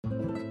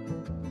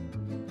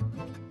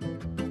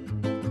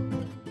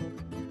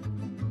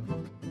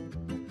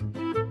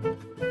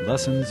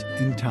Lessons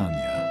in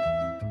Tanya.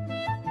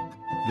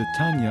 The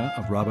Tanya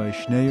of Rabbi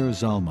Schneur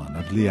Zalman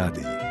of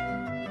Liadi,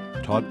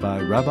 taught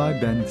by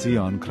Rabbi Ben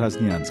Zion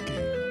Krasniansky.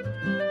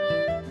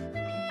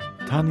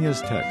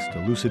 Tanya's text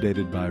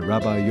elucidated by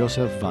Rabbi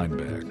Yosef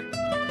Weinberg.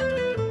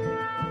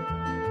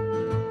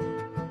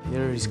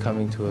 Here he's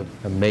coming to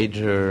a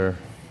major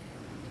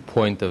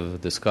point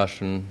of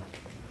discussion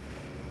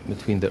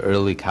between the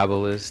early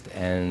Kabbalist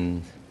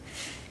and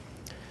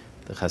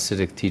the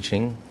Hasidic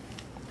teaching.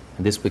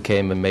 And this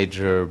became a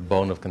major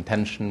bone of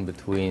contention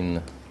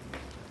between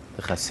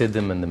the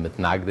Hasidim and the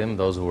Mitnagdim,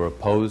 those who were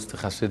opposed to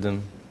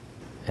Hasidim.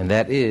 And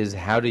that is,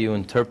 how do you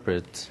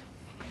interpret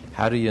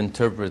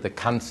the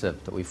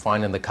concept that we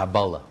find in the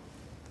Kabbalah,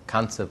 the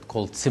concept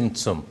called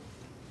Tzimtzum.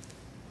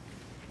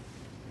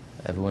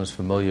 Everyone is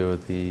familiar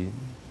with the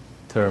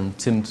term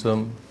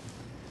Tzimtzum.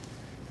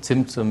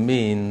 Tzimtzum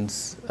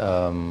means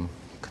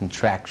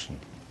contraction,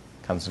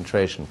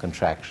 concentration,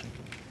 contraction.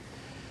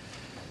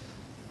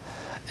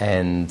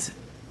 And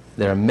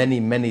there are many,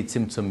 many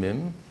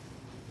Tzimtzumim,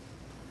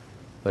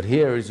 but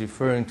here he's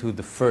referring to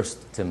the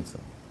first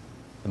Tzimtzum,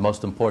 the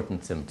most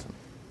important Tzimtzum.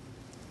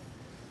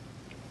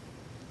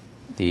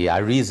 The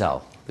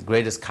Arizal, the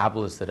greatest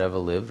Kabbalist that ever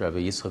lived,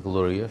 Rabbi Yitzchak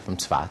Luria from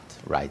Tzfat,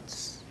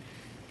 writes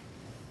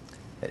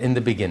that in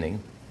the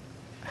beginning,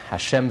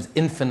 Hashem's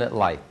infinite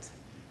light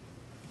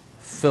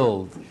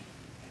filled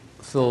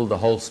the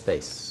whole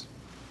space.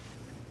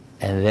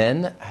 And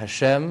then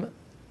Hashem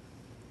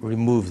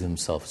removed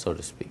himself, so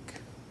to speak.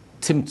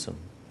 Tzimtzum,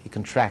 he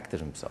contracted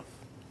himself.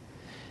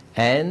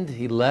 And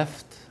he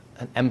left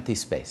an empty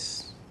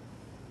space.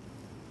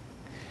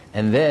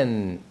 And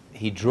then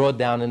he drew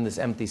down in this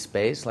empty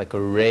space like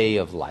a ray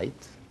of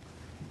light.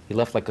 He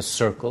left like a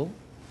circle,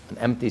 an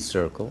empty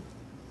circle.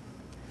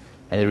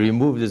 And he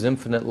removed his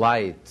infinite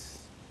light.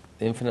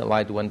 The infinite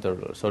light went,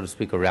 so to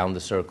speak, around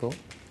the circle.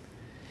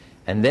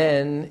 And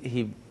then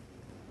he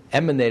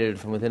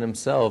emanated from within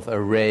himself a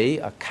ray,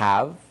 a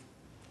kav,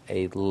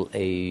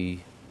 a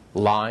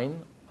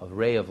line, a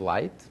ray of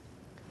light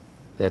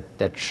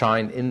that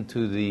shined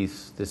into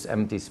this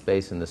empty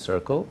space in the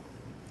circle.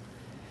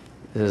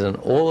 This is in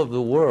all of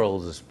the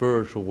worlds, the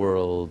spiritual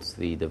worlds,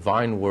 the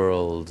divine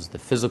worlds, the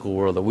physical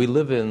world that we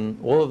live in,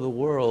 all of the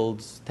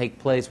worlds take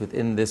place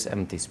within this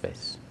empty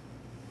space.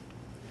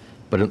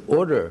 But in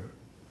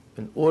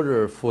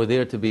order for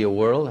there to be a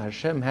world,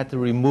 Hashem had to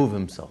remove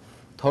himself,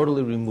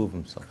 totally remove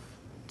himself.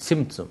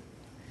 Tzimtzum.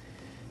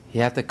 He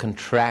had to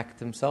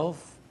contract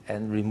himself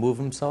and remove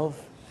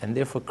himself, and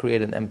therefore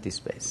create an empty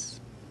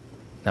space.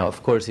 Now,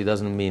 of course, he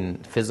doesn't mean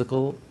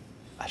physical.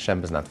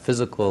 Hashem is not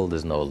physical.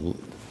 There's no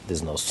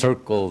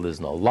circle. There's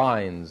no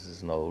lines.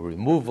 There's no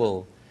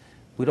removal.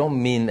 We don't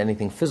mean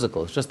anything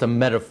physical. It's just a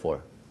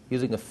metaphor,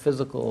 using a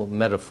physical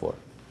metaphor.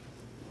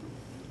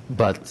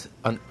 But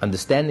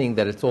understanding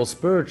that it's all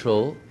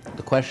spiritual,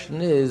 the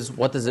question is,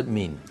 what does it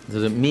mean?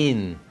 Does it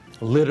mean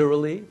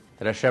literally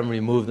that Hashem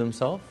removed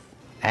himself,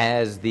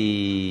 as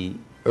the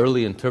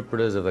early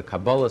interpreters of the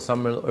Kabbalah,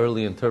 some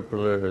early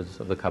interpreters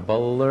of the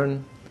Kabbalah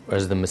learn, or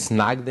as the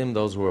Misnagdim,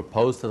 those who were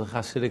opposed to the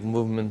Hasidic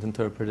movement,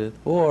 interpreted?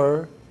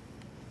 Or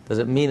does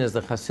it mean, as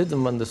the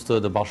Hasidim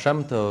understood, the Baal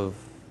Shem Tov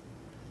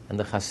and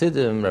the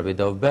Hasidim, Rabbi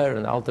Dov Ber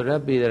and Alter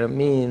Rebbe, that it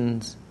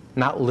means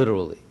not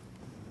literally,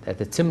 that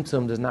the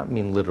Tzimtzum does not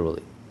mean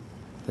literally,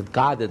 that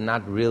God did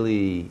not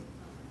really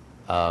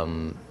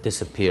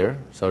disappear,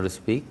 so to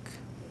speak,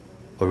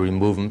 or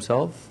remove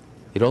himself.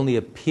 It only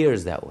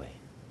appears that way.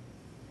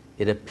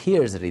 It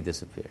appears that he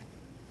disappeared.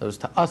 Notice,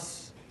 to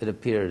us, it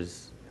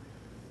appears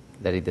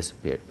that he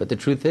disappeared. But the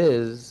truth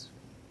is,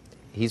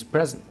 he's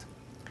present.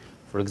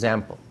 For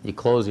example, you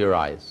close your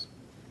eyes.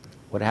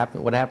 What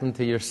happened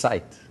to your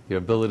sight, your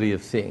ability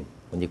of seeing,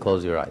 when you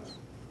close your eyes?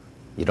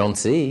 You don't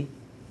see,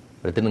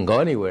 but it didn't go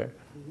anywhere.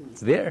 It's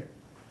there.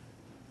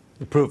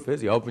 The proof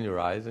is, you open your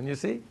eyes and you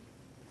see.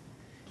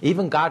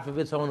 Even, God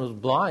forbid, someone who's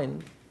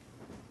blind,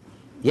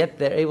 yet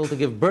they're able to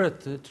give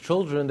birth to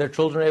children, their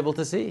children are able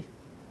to see.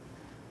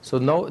 So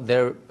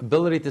their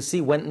ability to see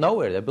went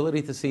nowhere. The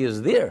ability to see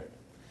is there.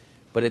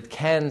 But it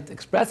can't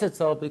express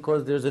itself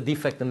because there's a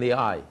defect in the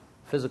eye,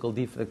 physical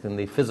defect in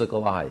the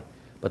physical eye.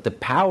 But the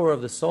power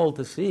of the soul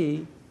to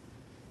see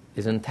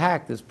is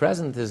intact, is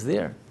present, is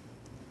there,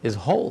 is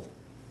whole.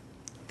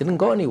 It didn't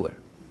go anywhere.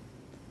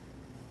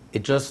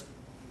 It just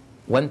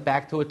went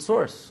back to its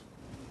source.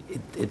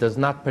 It does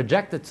not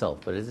project itself,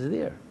 but it is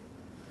there.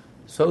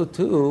 So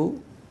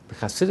too, the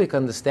Hasidic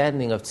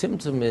understanding of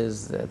Tzimtzum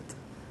is that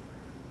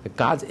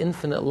God's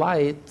infinite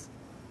light,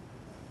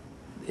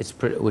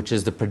 which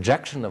is the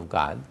projection of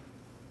God,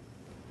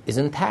 is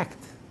intact,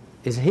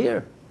 is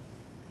here.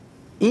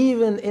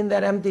 Even in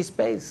that empty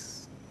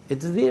space,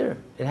 it's there.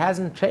 It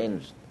hasn't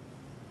changed.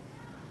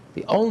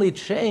 The only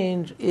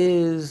change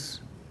is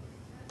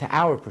to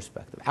our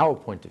perspective, our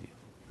point of view.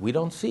 We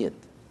don't see it.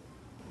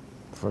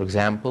 For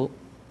example,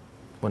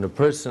 when a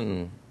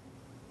person,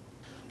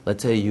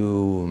 let's say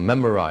you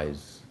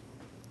memorize,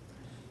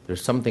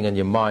 there's something in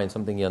your mind,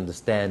 something you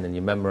understand and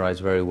you memorize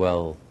very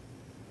well,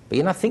 but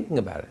you're not thinking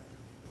about it.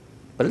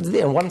 But it's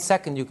there. In 1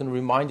 second, you can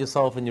remind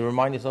yourself, and you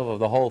remind yourself of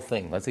the whole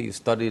thing. Let's say you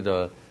studied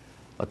a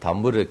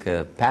Talmudic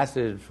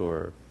passage,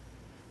 or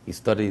you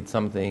studied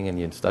something, and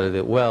you studied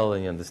it well,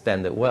 and you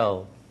understand it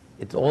well.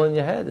 It's all in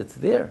your head. It's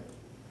there.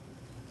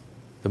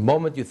 The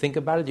moment you think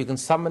about it, you can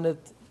summon it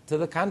to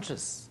the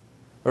conscious.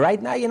 But right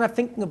now, you're not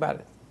thinking about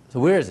it. So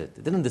where is it?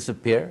 It didn't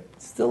disappear.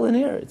 It's still in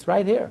here. It's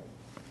right here.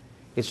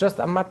 It's just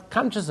I'm not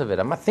conscious of it.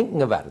 I'm not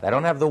thinking about it. I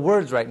don't have the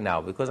words right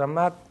now because I'm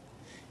not.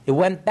 It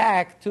went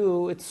back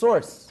to its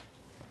source.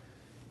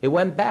 It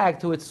went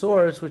back to its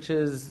source, which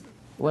is,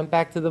 went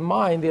back to the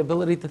mind, the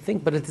ability to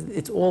think, but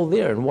it's all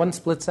there. In 1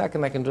 split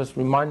second, I can just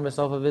remind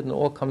myself of it, and it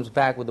all comes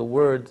back with the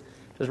words.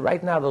 Just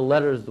right now, the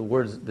letters, the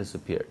words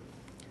disappeared.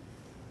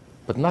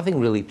 But nothing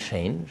really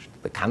changed.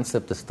 The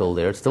concept is still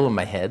there. It's still in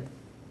my head.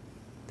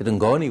 It didn't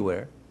go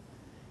anywhere.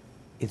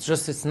 It's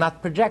just, it's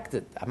not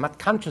projected. I'm not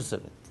conscious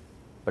of it.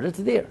 But it's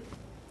there.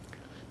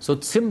 So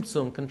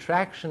tzimtzum,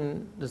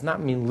 contraction, does not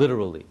mean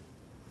literally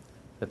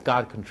that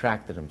God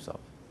contracted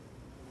himself.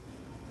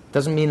 It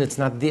doesn't mean it's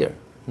not there.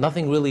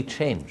 Nothing really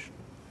changed.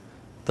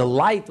 The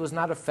light was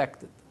not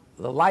affected.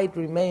 The light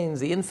remains,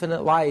 the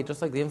infinite light,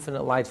 just like the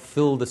infinite light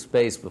filled the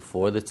space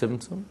before the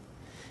tzimtzum.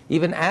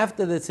 Even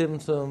after the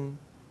tzimtzum,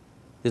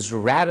 this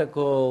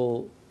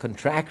radical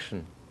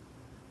contraction,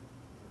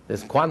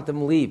 this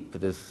quantum leap,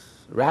 this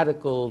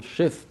radical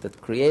shift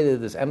that created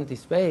this empty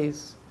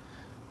space,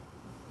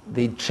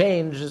 the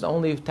change is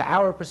only to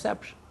our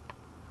perception.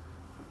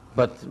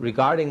 But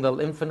regarding the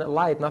infinite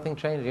light, nothing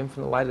changed. The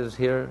infinite light is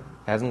here,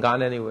 hasn't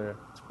gone anywhere,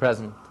 it's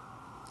present,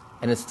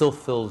 and it still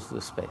fills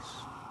the space.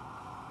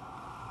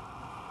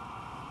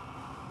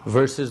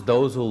 Versus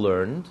those who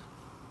learned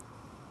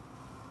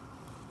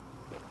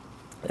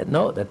that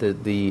know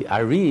that the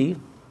Ari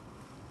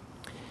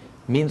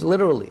means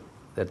literally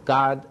that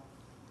God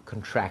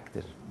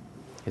contracted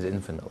his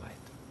infinite light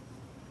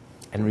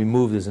and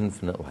removed his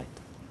infinite light.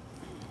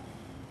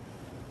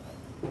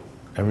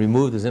 And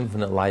removed his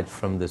infinite light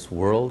from this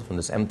world, from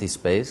this empty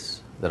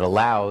space that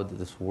allowed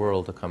this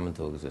world to come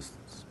into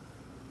existence.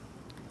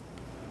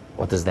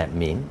 What does that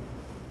mean?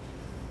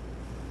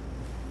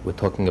 We're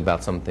talking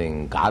about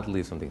something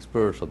godly, something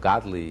spiritual,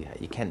 godly.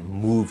 You can't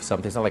move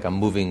something. It's not like I'm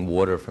moving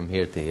water from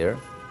here to here.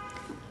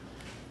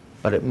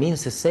 But it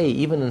means to say,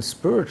 even in the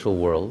spiritual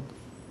world,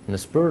 in the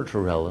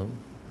spiritual realm,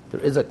 there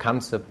is a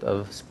concept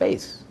of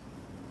space.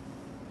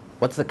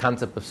 What's the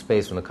concept of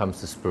space when it comes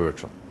to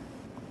spiritual?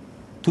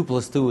 2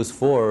 plus 2 is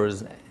 4,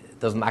 it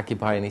doesn't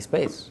occupy any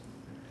space.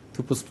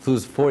 2 plus 2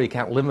 is 4, you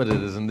can't limit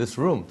it as in this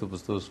room. 2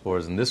 plus 2 is 4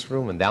 is in this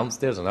room and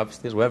downstairs and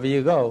upstairs, wherever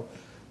you go.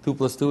 2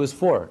 plus 2 is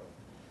 4.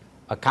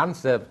 A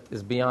concept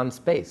is beyond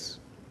space.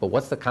 But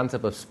what's the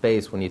concept of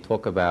space when you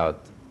talk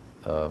about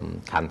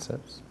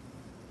concepts?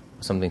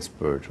 Something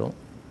spiritual?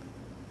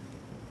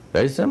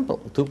 Very simple.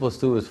 2 plus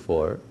 2 is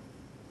 4.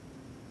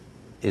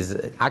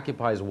 It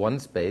occupies one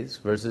space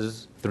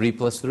versus 3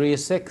 plus 3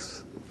 is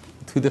 6.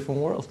 2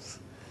 different worlds.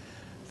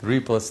 3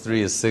 plus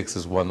 3 is 6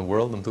 is one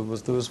world, and 2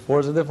 plus 2 is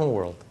 4 is a different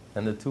world.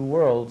 And the two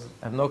worlds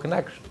have no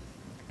connection.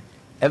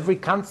 Every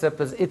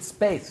concept is its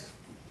space.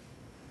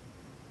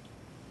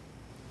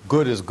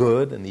 Good is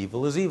good, and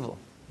evil is evil.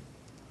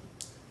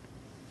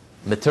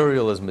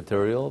 Material is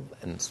material,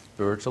 and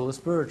spiritual is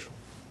spiritual.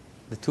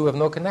 The two have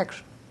no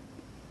connection.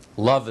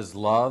 Love is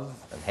love,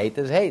 and hate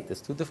is hate. There's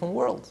two different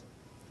worlds.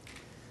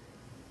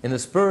 In the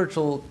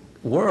spiritual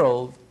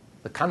world,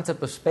 the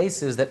concept of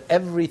space is that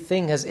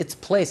everything has its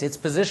place, its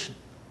position,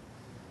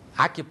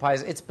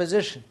 occupies its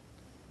position.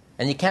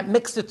 And you can't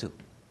mix the two.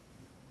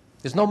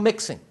 There's no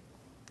mixing.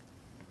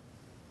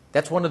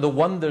 That's one of the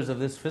wonders of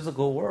this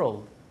physical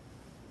world,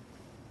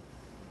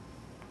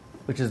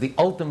 which is the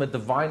ultimate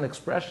divine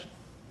expression.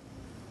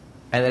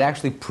 And it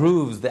actually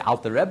proves the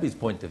Alter Rebbe's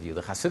point of view,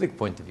 the Hasidic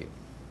point of view,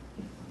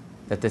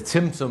 that the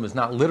Tzimtzum is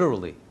not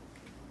literally.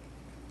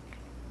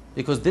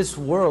 Because this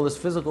world, this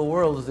physical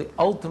world, is the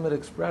ultimate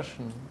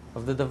expression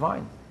of the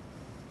divine.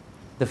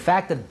 The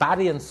fact that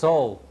body and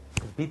soul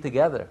could be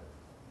together,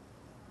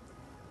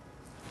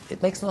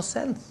 it makes no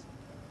sense.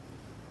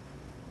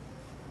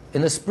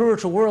 In the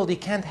spiritual world, you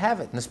can't have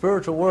it. In the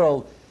spiritual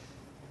world,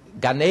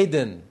 Gan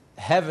Eden,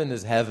 heaven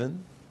is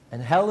heaven,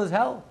 and hell is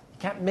hell. You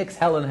can't mix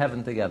hell and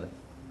heaven together.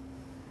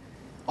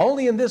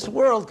 Only in this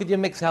world could you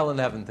mix hell and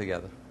heaven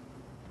together.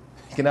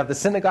 You can have the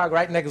synagogue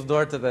right next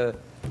door to the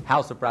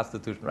house of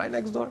prostitution, right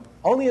next door.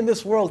 Only in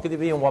this world could you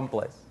be in one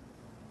place.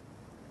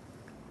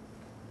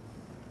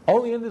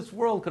 Only in this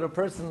world could a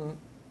person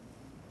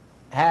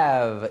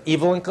have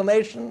evil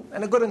inclination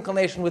and a good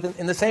inclination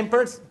in the same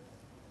person.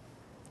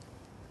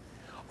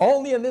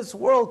 Only in this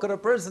world could a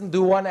person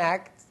do one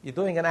act. You're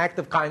doing an act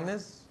of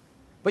kindness,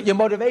 but your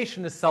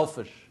motivation is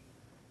selfish,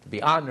 to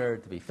be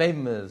honored, to be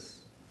famous.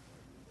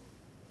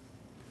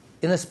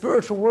 In the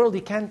spiritual world,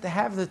 you can't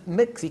have the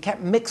mix. You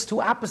can't mix two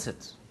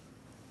opposites.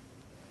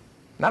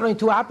 Not only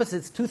two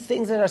opposites, two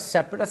things that are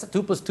separate. That's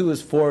 2 plus 2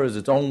 is 4 is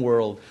its own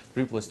world.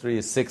 3 plus 3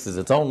 is 6 is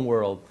its own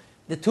world.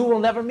 The two will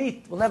never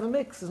meet, will never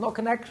mix. There's no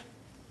connection.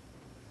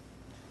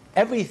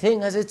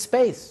 Everything has its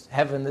space.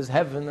 Heaven is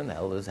heaven, and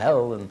hell is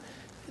hell, and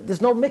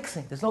there's no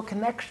mixing, there's no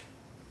connection.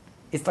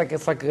 It's like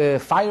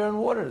fire and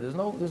water.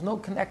 There's no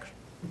connection.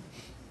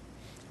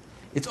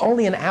 It's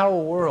only in our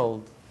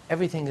world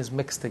everything is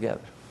mixed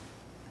together.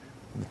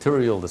 The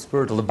material, the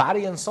spiritual, the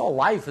body and soul.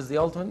 Life is the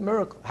ultimate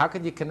miracle. How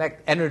can you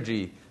connect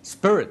energy,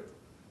 spirit,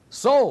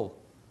 soul,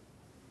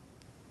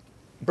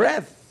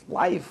 breath,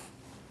 life,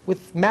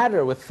 with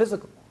matter, with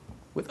physical,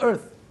 with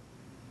earth?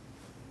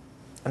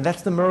 And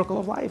that's the miracle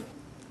of life.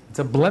 It's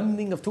a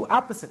blending of two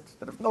opposites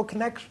that have no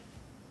connection.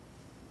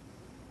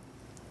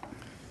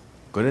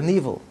 Good and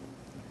evil.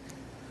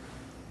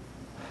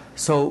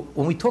 So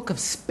when we talk of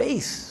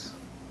space,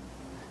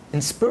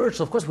 in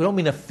spiritual, of course, we don't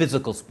mean a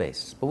physical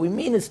space, but we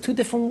mean it's two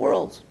different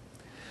worlds.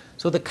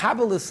 So the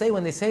Kabbalists say,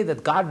 when they say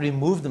that God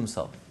removed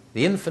himself,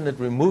 the infinite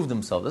removed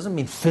himself, doesn't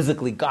mean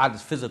physically God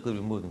has physically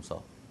removed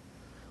himself.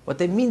 What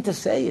they mean to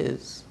say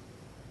is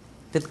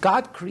that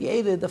God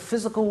created a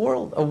physical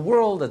world, a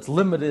world that's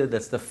limited,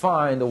 that's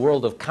defined, a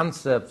world of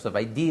concepts, of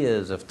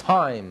ideas, of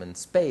time and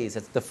space,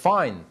 that's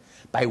defined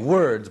by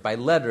words, by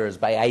letters,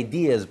 by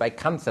ideas, by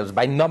concepts,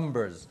 by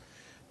numbers,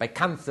 by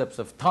concepts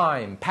of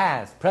time,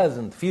 past,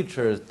 present,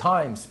 future,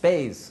 time,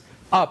 space,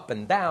 up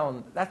and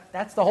down.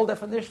 That's the whole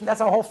definition.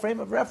 That's our whole frame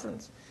of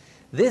reference.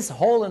 This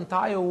whole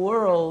entire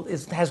world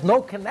has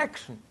no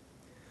connection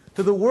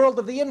to the world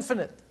of the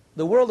infinite.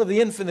 The world of the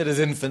infinite is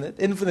infinite.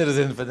 Infinite is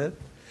infinite.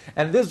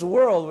 And this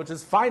world, which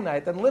is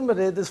finite and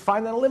limited, is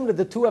finite and limited.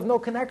 The two have no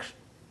connection.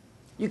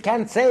 You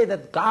can't say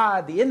that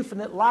God, the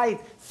infinite light,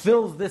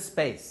 fills this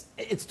space.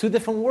 It's two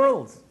different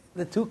worlds.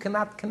 The two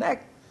cannot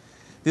connect.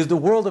 There's the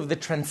world of the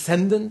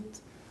transcendent,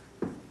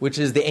 which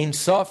is the Ein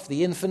Sof,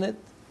 the infinite.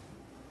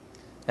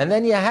 And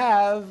then you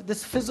have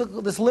this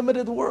physical, this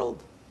limited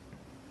world,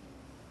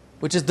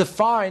 which is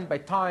defined by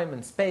time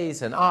and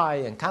space and I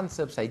and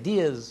concepts,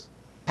 ideas,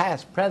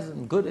 past,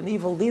 present, good and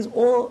evil. These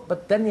all,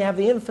 but then you have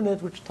the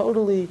infinite, which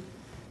totally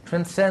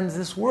transcends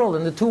this world.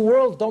 And the two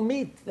worlds don't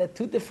meet. They're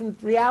two different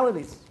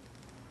realities.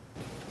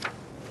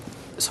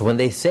 So when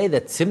they say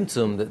that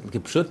Tzimtzum, that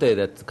Kipshute,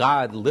 that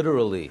God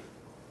literally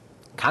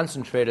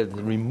concentrated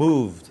and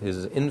removed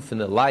his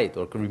infinite light,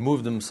 or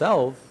removed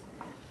himself,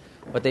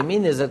 what they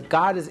mean is that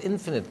God is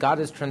infinite, God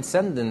is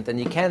transcendent, and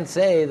you can't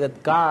say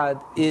that God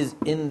is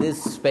in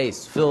this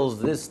space, fills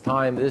this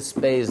time, this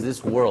space,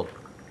 this world.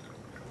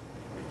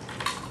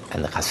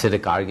 And the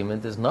Hasidic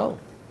argument is no.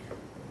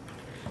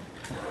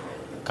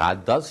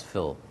 God does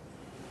fill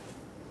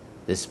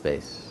this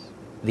space.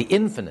 The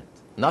infinite.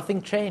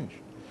 Nothing changed.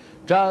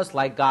 Just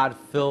like God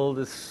filled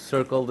this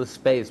circle, this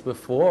space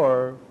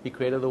before he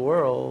created the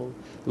world,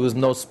 there was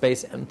no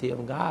space empty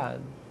of God.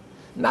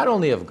 Not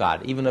only of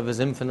God, even of his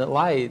infinite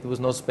light, there was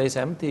no space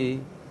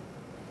empty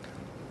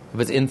of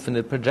his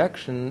infinite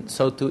projection.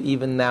 So too,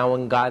 even now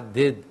when God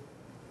did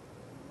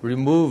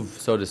remove,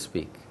 so to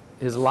speak,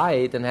 his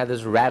light and had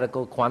this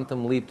radical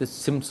quantum leap, this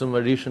Tzimtzum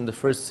Arishon, the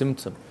first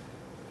Tzimtzum,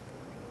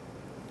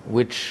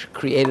 which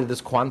created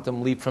this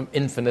quantum leap from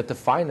infinite to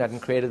finite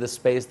and created a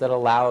space that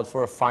allowed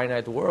for a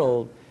finite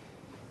world,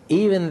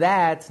 even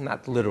that,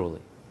 not literally.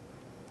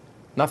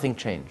 Nothing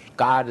changed.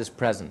 God is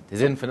present.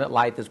 His infinite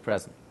light is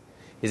present.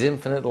 His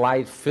infinite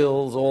light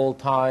fills all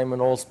time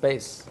and all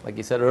space, like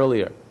he said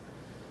earlier.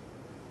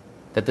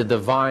 That the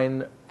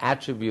divine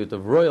attribute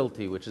of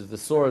royalty, which is the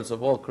source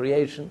of all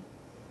creation,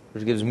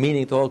 which gives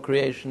meaning to all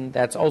creation,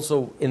 that's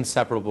also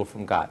inseparable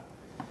from God.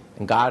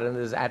 And God and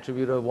his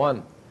attribute are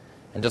one.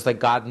 And just like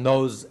God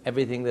knows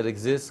everything that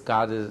exists,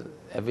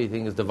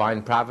 everything is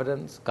divine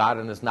providence, God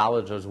and his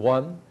knowledge is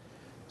one,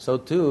 so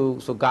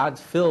God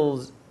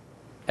fills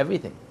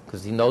everything,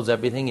 because he knows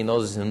everything, he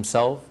knows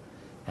himself,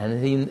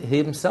 and he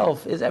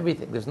himself is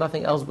everything. There's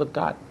nothing else but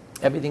God.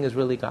 Everything is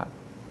really God.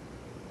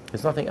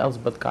 There's nothing else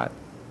but God.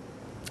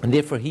 And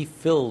therefore he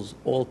fills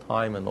all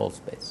time and all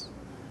space.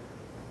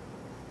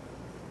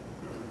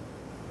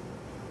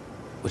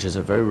 Which is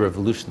a very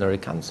revolutionary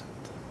concept.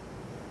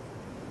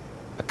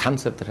 A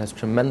concept that has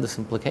tremendous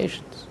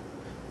implications.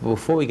 But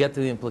before we get to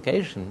the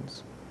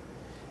implications,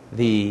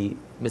 the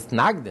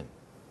Mitnagdim,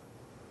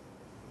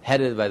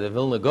 headed by the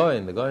Vilna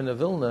Gaon, the Gaon of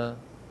Vilna,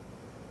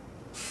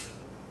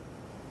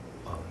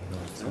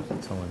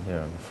 someone here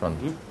on the front.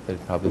 They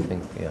probably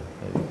think, maybe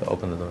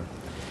open the door.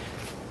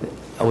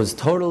 I was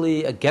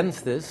totally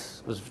against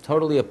this, was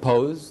totally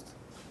opposed,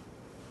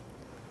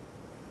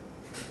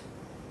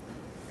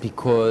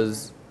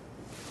 because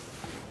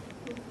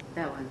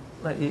that one.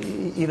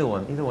 Either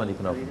one you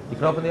can open. You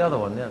can open the other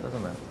one, it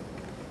doesn't matter.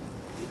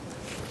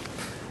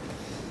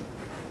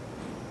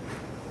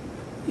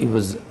 He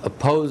was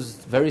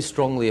opposed, very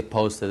strongly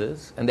opposed to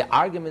this, and the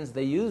arguments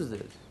they used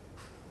is,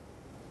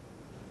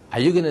 are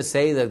you going to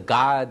say that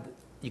God,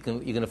 you're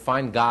going to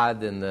find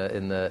God in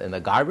a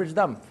garbage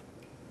dump?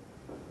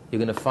 You're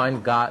going to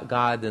find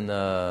God in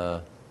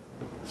a...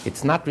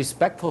 It's not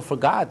respectful for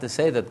God to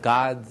say that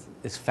God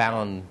is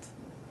found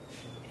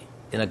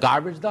in a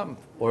garbage dump,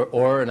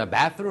 or in a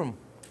bathroom,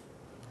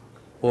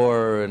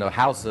 or in a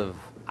house of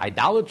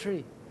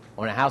idolatry,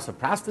 or in a house of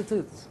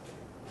prostitutes.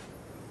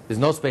 There's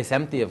no space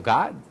empty of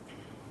God.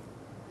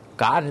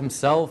 God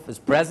himself is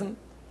present.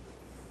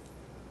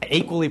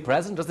 equally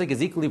present, just like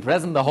he's equally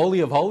present in the Holy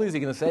of Holies,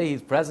 you're going to say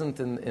he's present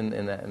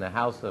in a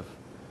house of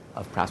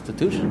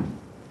prostitution,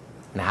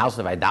 in a house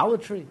of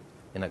idolatry,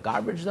 in a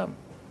garbage dump,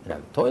 in a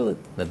toilet,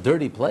 in a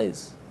dirty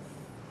place,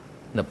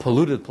 in a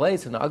polluted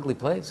place, in an ugly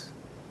place.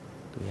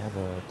 Do we have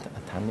a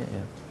Tanya?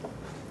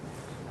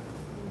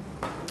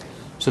 Yeah.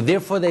 So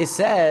therefore they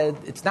said,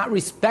 it's not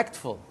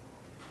respectful.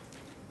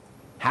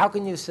 How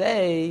can you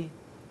say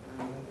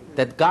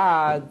that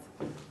God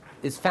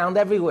is found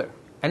everywhere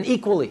and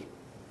equally?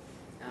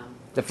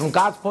 That from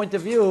God's point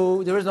of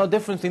view, there is no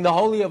difference between the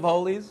Holy of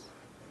Holies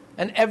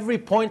and every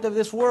point of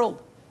this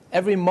world.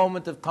 Every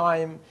moment of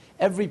time,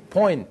 every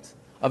point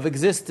of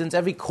existence,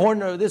 every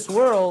corner of this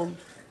world,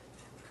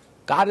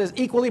 God is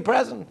equally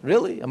present,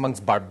 really,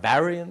 amongst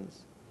barbarians,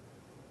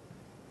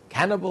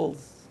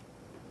 cannibals.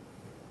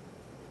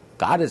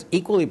 God is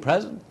equally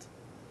present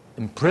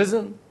in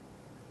prison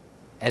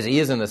as he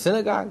is in the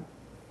synagogue.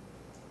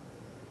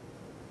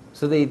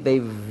 So they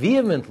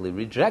vehemently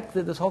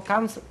rejected this whole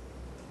concept.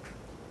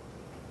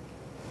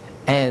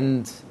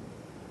 And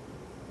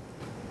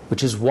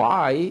which is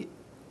why,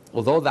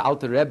 although the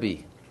Alter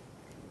Rebbe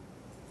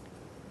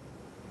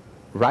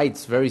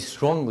writes very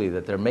strongly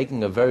that they're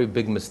making a very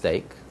big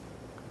mistake,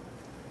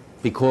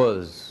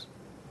 because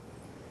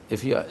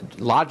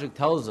logic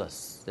tells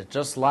us that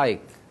just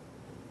like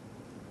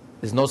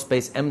there's no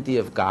space empty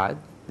of God,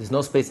 there's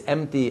no space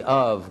empty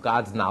of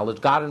God's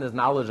knowledge. God and his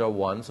knowledge are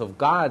one. So if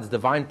God's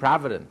divine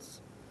providence,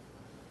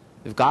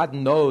 if God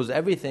knows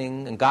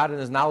everything and God and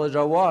his knowledge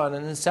are one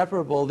and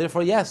inseparable,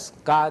 therefore, yes,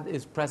 God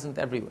is present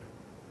everywhere.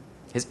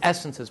 His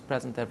essence is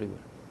present everywhere.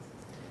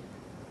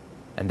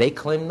 And they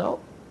claim no.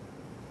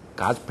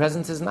 God's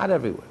presence is not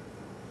everywhere.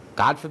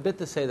 God forbid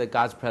to say that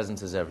God's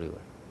presence is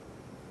everywhere.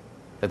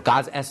 That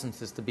God's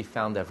essence is to be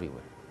found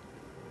everywhere.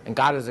 And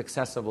God is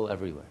accessible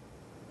everywhere.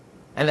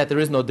 And that there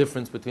is no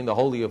difference between the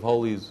Holy of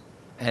Holies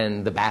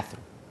and the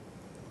bathroom.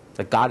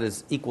 That God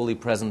is equally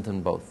present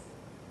in both.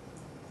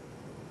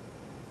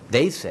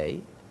 They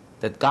say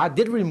that God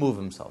did remove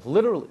himself,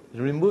 literally. He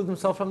removed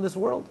himself from this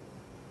world.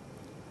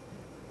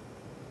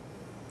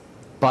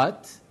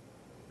 But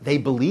they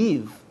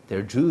believe,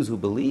 they're Jews who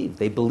believe,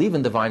 they believe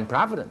in divine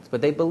providence, but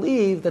they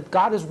believe that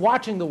God is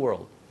watching the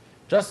world.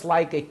 Just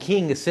like a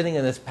king is sitting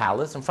in his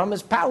palace, and from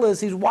his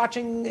palace he's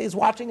watching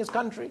his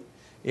country.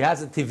 He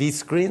has the TV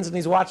screens and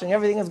he's watching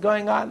everything that's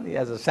going on. He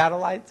has the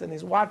satellites and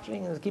he's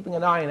watching and he's keeping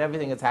an eye on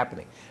everything that's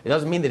happening. It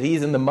doesn't mean that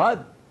he's in the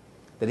mud,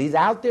 that he's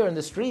out there in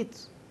the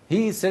streets.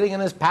 He's sitting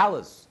in his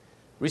palace,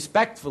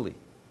 respectfully.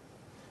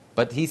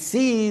 But he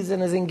sees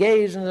and is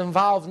engaged and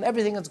involved in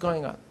everything that's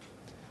going on.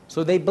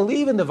 So they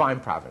believe in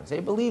divine providence. They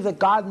believe that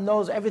God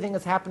knows everything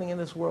that's happening in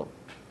this world,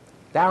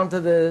 down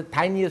to the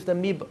tiniest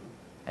amoeba.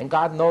 And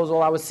God knows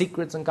all our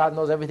secrets, and God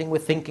knows everything we're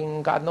thinking,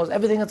 and God knows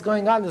everything that's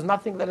going on. There's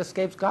nothing that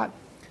escapes God.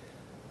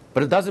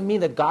 But it doesn't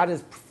mean that God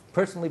is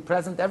personally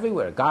present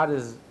everywhere. God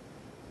is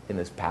in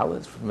his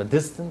palace from a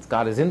distance.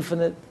 God is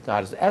infinite.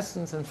 God is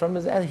essence. And from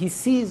his he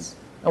sees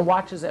and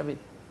watches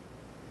everything.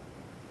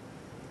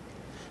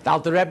 The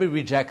Alter Rebbe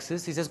rejects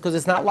this. He says, because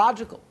it's not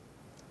logical.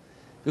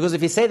 Because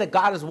if you say that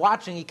God is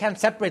watching, you can't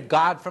separate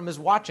God from his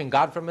watching,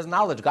 God from his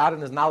knowledge. God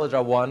and his knowledge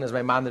are one, as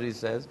Maimonides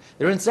says.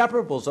 They're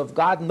inseparable. So if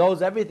God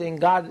knows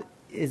everything,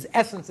 his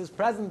essence is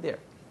present there.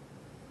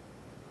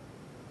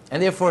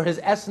 And therefore his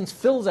essence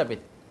fills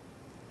everything.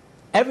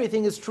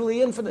 Everything is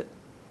truly infinite.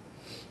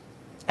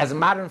 As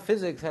modern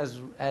physics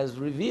has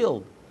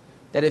revealed,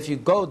 that if you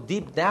go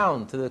deep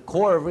down to the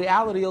core of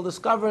reality, you'll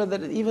discover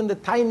that even the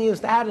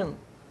tiniest atom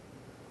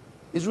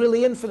is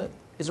really infinite,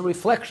 is a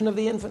reflection of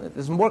the infinite.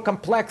 It's more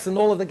complex than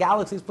all of the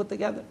galaxies put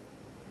together.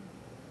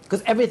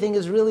 Because everything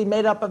is really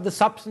made up of the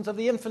substance of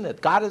the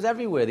infinite. God is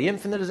everywhere. The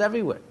infinite is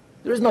everywhere.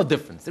 There is no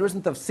difference. There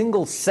isn't a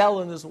single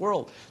cell in this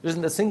world. There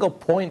isn't a single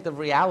point of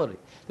reality.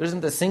 There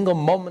isn't a single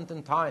moment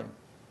in time.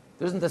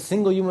 There isn't a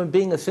single human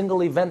being, a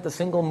single event, a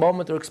single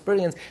moment or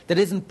experience that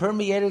isn't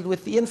permeated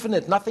with the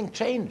infinite. Nothing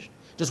changed.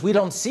 Just we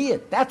don't see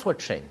it. That's what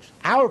changed.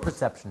 Our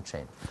perception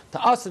changed.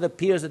 To us it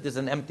appears that there's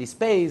an empty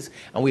space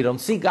and we don't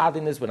see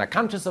godliness, we're not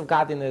conscious of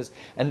godliness,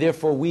 and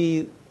therefore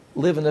we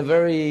live in a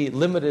very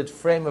limited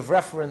frame of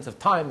reference of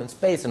time and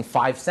space and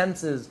five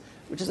senses,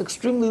 which is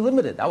extremely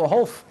limited. Our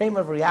whole frame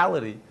of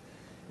reality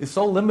is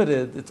so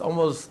limited, it's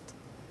almost,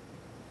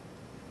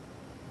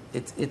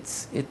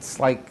 it's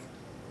like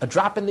a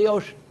drop in the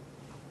ocean.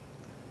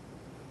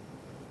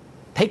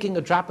 Taking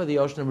a drop of the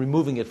ocean and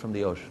removing it from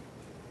the ocean.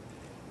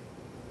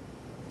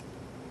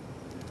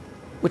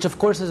 Which of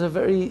course is a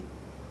very,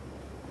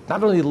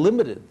 not only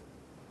limited,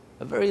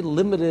 a very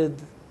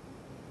limited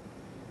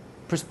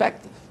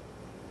perspective.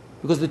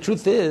 Because the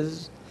truth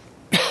is,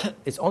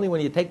 it's only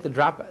when you take the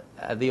drop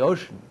of the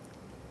ocean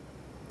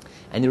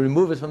and you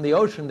remove it from the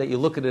ocean that you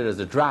look at it as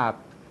a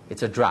drop.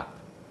 It's a drop.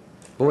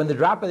 But when the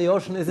drop of the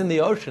ocean is in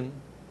the ocean,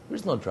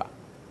 there's no drop.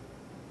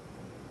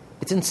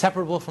 It's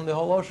inseparable from the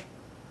whole ocean.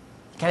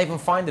 You can't even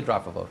find the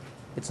drop of ocean.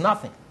 It's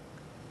nothing.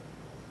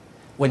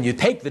 When you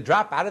take the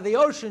drop out of the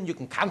ocean, you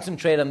can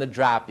concentrate on the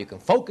drop, you can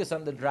focus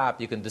on the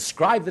drop, you can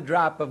describe the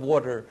drop of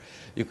water,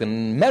 you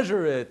can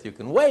measure it, you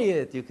can weigh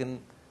it, you can...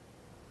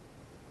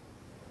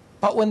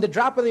 But when the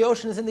drop of the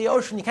ocean is in the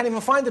ocean, you can't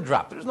even find the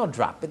drop. There's no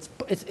drop.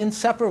 It's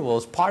inseparable.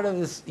 It's part of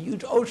this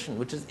huge ocean,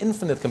 which is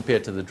infinite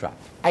compared to the drop.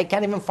 I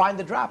can't even find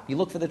the drop. You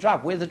look for the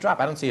drop. Where's the drop?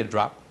 I don't see a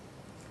drop.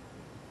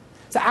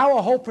 So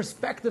our whole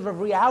perspective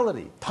of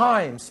reality,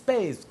 time,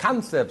 space,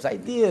 concepts,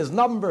 ideas,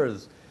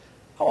 numbers,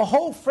 our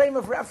whole frame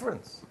of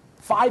reference,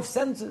 5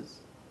 senses,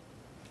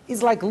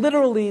 is like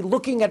literally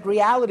looking at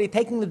reality,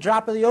 taking the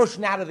drop of the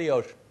ocean out of the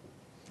ocean.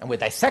 And we're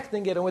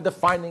dissecting it, and we're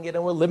defining it,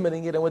 and we're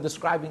limiting it, and we're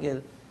describing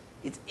it.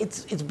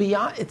 It's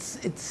beyond,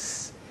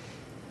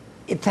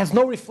 it has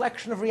no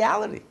reflection of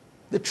reality.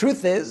 The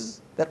truth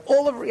is that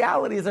all of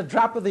reality is a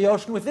drop of the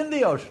ocean within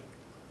the ocean.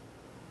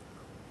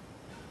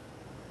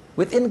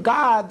 Within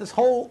God, this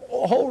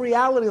whole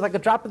reality is like a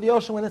drop of the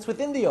ocean when it's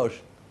within the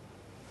ocean.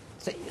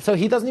 So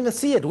he doesn't even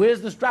see it.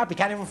 Where's this drop? He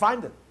can't even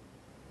find it.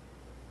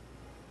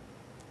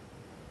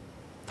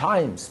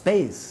 Time,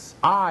 space,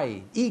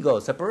 I, ego,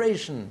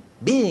 separation,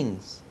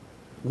 beings,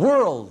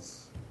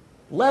 worlds,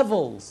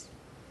 levels.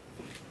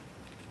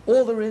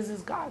 All there is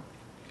God.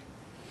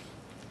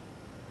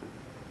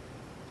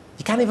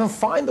 You can't even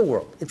find the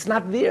world. It's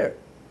not there.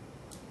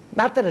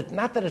 Not that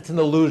it's an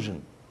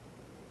illusion.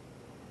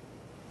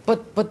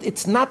 But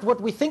it's not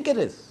what we think it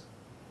is.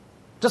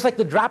 Just like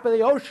the drop of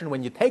the ocean,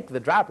 when you take the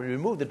drop and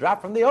remove the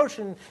drop from the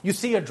ocean, you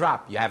see a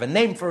drop. You have a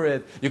name for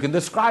it. You can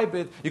describe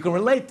it. You can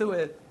relate to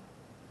it.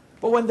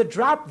 But when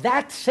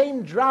that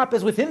same drop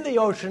is within the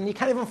ocean, you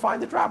can't even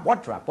find the drop.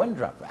 What drop? When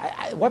drop?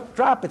 What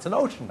drop? It's an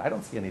ocean. I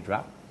don't see any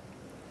drop.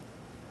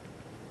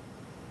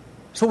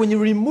 So when you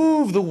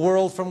remove the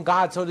world from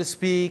God, so to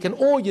speak, and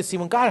all you see,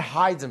 when God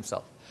hides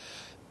himself,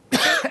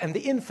 and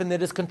the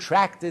infinite is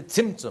contracted,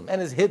 tzimtzum, and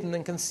is hidden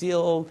and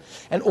concealed,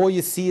 and all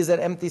you see is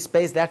that empty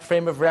space, that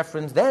frame of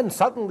reference, then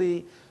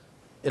suddenly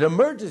it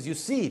emerges. You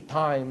see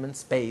time and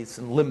space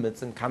and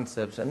limits and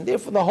concepts, and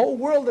therefore the whole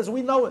world as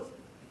we know it.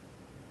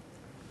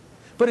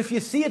 But if you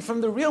see it from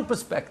the real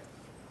perspective,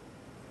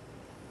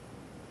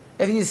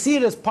 if you see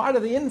it as part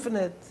of the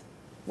infinite,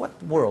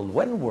 what world,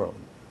 when world,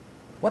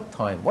 what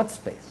time, what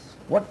space,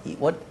 what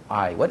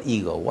I, what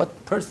ego,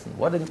 what person,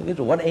 what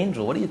individual, what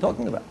angel, what are you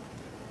talking about?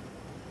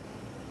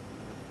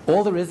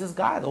 All there is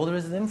God. All there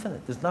is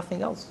infinite. There's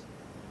nothing else.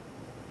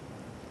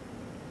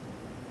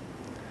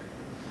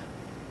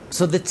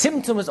 So the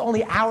tzimtzum is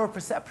only our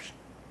perception.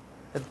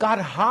 That God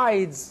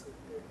hides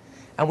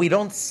and we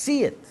don't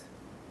see it.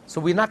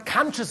 So we're not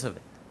conscious of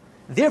it.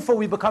 Therefore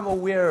we become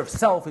aware of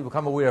self, we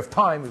become aware of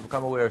time, we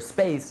become aware of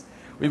space,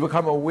 we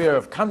become aware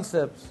of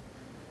concepts.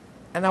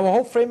 And our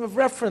whole frame of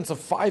reference of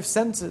 5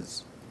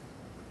 senses,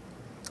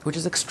 which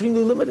is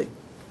extremely limiting.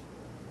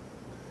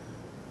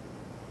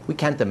 We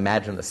can't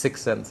imagine a 6th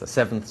sense, a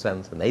 7th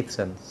sense, an 8th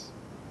sense.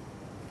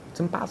 It's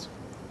impossible.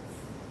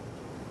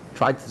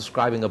 Try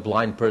describing a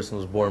blind person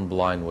who's born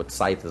blind what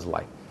sight is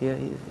like. Yeah,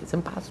 it's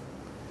impossible.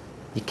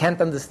 You can't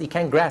understand. You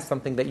can't grasp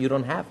something that you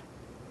don't have.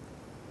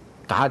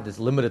 God is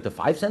limited to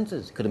 5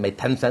 senses. He could have made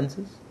 10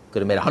 senses.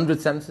 Could have made 100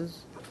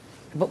 senses.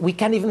 But we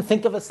can't even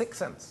think of a 6th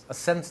sense. A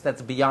sense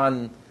that's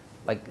beyond,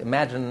 like,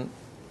 imagine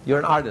you're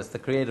an artist, a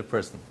creative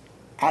person.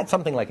 Add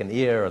something like an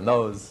ear, a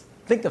nose.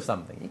 Think of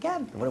something. You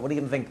can't. What are you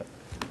going to think of?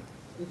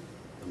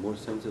 The more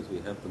senses we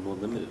have, the more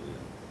limited we are.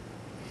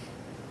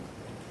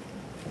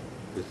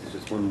 This is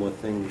just one more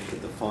thing to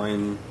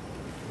define.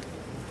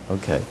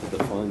 Okay. To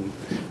define.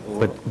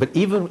 But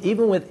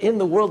even within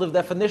the world of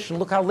definition,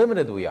 look how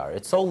limited we are.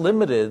 It's so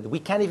limited, we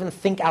can't even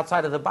think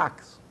outside of the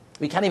box.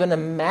 We can't even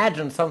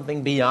imagine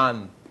something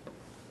beyond.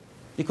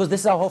 Because this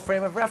is our whole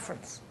frame of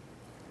reference.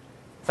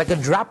 It's like a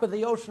drop of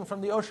the ocean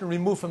from the ocean,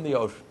 removed from the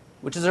ocean,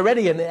 which is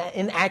already an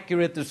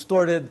inaccurate,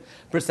 distorted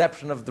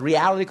perception of the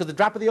reality, because the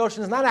drop of the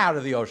ocean is not out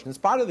of the ocean, it's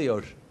part of the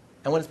ocean.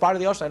 And when it's part of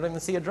the ocean, I don't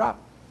even see a drop.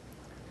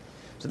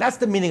 So that's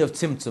the meaning of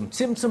tzimtzum.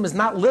 Tzimtzum is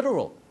not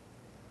literal.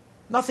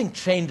 Nothing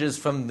changes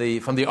from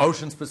the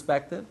ocean's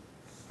perspective,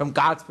 from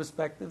God's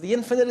perspective. The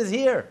infinite is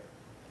here.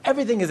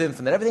 Everything is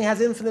infinite. Everything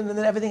has infinite, and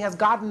then everything has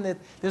God in it.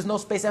 There's no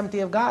space empty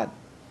of God.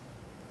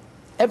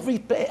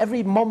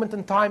 Every moment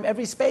in time,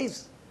 every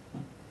space.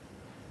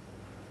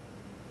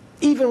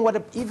 Even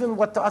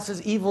what to us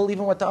is evil,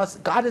 even what to us,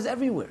 God is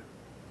everywhere.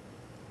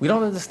 We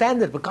don't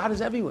understand it, but God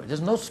is everywhere.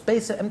 There's no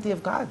space empty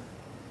of God.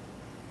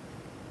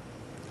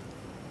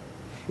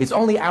 It's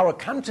only our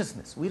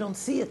consciousness. We don't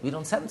see it. We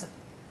don't sense it.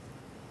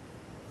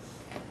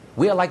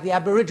 We are like the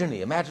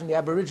Aborigine. Imagine the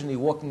Aborigine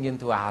walking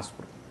into a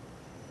hospital.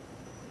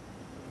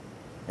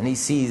 And he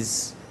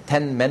sees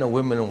 10 men and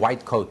women in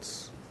white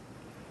coats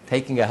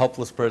taking a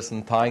helpless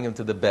person, tying him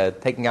to the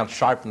bed, taking out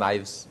sharp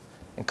knives,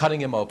 and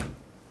cutting him open.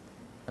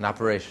 An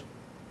operation.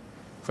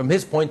 From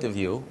his point of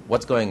view,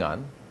 what's going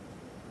on?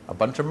 A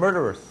bunch of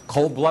murderers,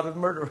 cold-blooded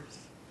murderers,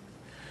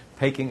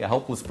 taking a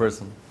helpless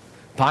person,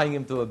 tying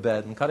him to a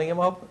bed, and cutting him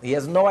open. He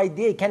has no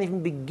idea. He can't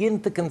even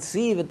begin to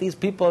conceive that these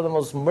people are the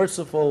most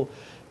merciful,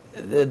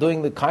 they're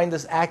doing the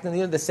kindest act in the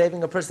universe, they're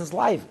saving a person's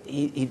life.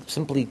 He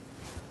simply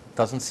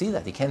doesn't see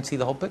that. He can't see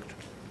the whole picture.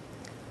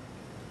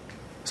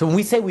 So when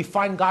we say we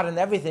find God in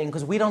everything,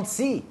 because we don't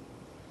see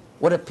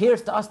what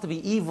appears to us to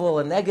be evil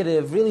and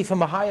negative, really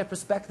from a higher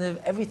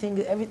perspective,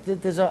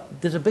 there's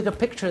a bigger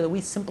picture that we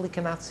simply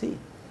cannot see.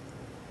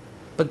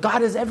 But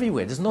God is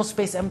everywhere. There's no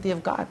space empty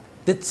of God.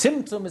 The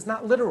tzimtzum is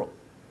not literal.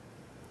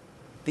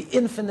 The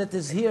infinite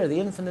is here. The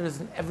infinite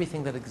is in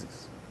everything that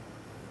exists.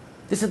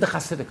 This is the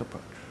Hasidic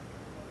approach.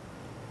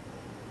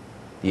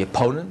 The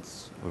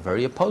opponents were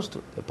very opposed to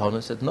it. The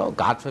opponents said, no,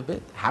 God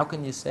forbid. How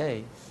can you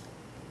say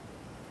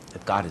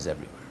that God is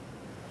everywhere?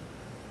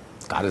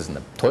 God is in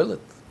the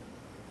toilet.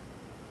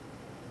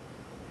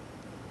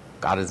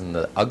 God is in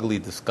the ugly,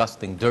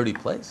 disgusting, dirty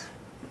place.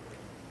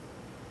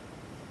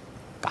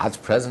 God's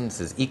presence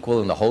is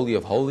equal in the Holy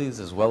of Holies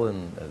as well as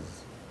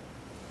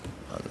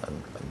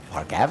on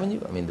Park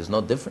Avenue. I mean, there's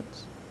no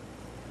difference.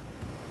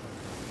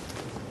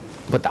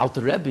 But the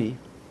Alter Rebbe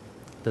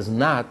does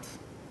not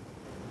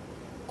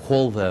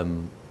call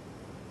them,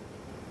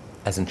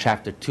 as in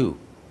chapter 2,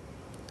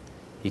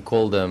 he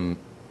called them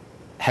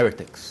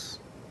heretics,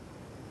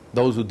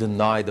 those who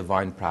deny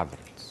divine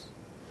providence.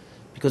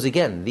 Because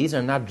again, these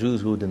are not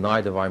Jews who deny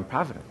divine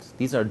providence.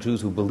 These are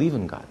Jews who believe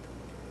in God.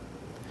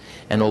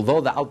 And although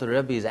the Alter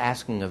Rebbe is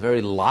asking a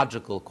very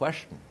logical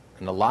question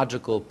and a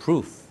logical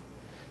proof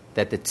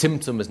that the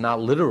tzimtzum is not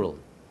literal,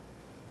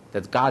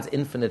 that God's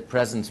infinite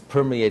presence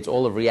permeates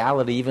all of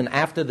reality, even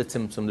after the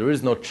tzimtzum, there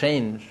is no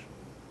change.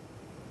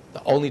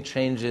 The only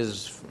change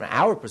is, from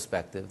our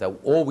perspective, that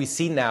all we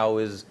see now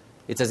is,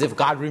 it's as if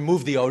God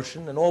removed the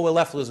ocean and all we're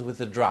left with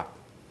a drop.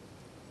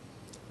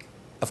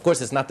 Of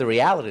course, it's not the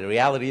reality. The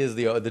reality is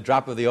the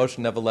drop of the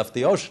ocean never left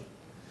the ocean.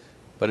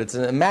 But it's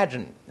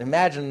imagine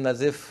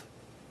as if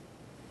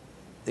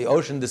the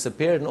ocean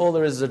disappeared and all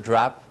there is a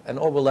drop, and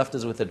all we're left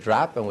is with a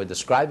drop, and we're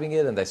describing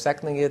it and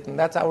dissecting it, and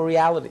that's our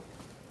reality.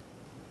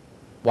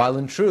 While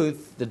in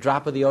truth, the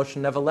drop of the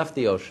ocean never left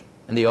the ocean,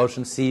 and the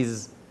ocean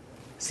sees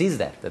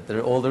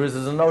that all there is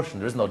an ocean.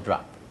 There is no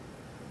drop.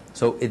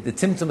 So the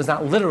tzimtzum is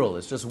not literal.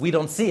 It's just we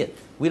don't see it.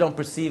 We don't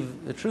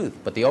perceive the truth.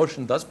 But the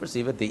ocean does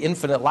perceive it. The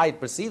infinite light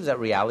perceives that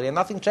reality, and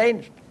nothing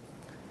changed.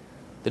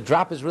 The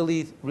drop is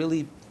really,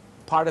 really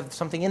part of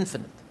something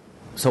infinite.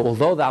 So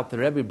although the Alter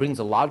Rebbe brings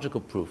a logical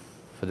proof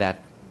for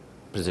that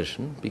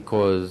position,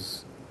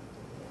 because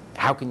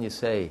how can you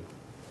say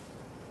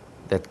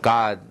that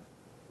God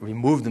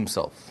removed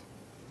himself,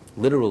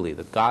 literally,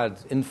 that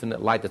God's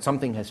infinite light, that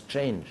something has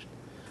changed,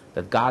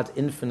 that God's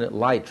infinite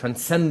light,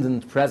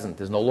 transcendent present,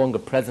 is no longer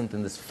present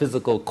in this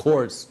physical,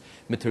 coarse,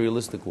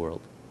 materialistic world.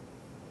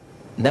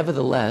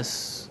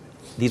 Nevertheless,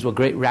 these were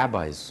great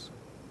rabbis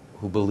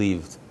who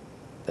believed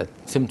that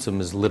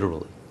tzimtzum is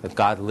literally, that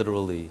God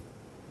literally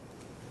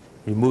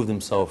removed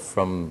himself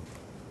from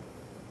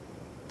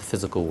the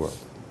physical world.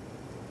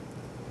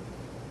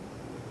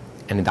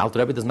 And the Alter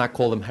Rebbe does not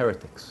call them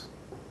heretics.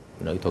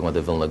 You know, you're talking about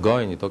the Vilna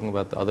Gaon, you're talking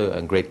about the other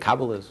great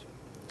Kabbalists,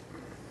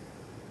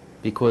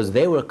 because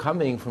they were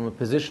coming from a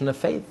position of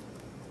faith.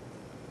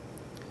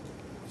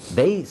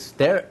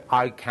 Their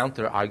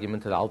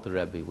counter-argument to the Alter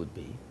Rebbe would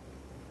be,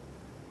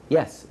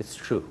 yes, it's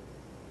true.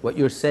 What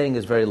you're saying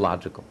is very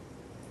logical.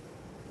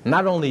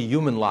 Not only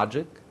human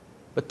logic,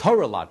 but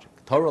Torah logic.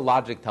 Torah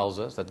logic tells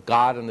us that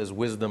God and his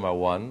wisdom are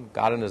one,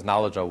 God and his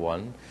knowledge are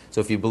one.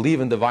 So if you believe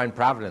in divine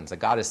providence, that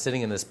God is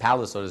sitting in his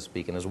palace, so to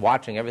speak, and is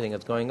watching everything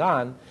that's going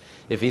on,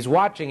 if he's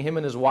watching, him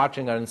and his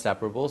watching are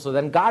inseparable, so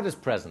then God is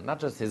present. Not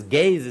just his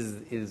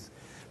gaze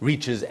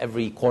reaches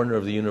every corner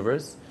of the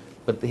universe,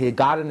 but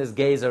God and his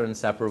gaze are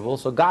inseparable,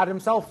 so God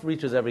himself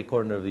reaches every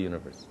corner of the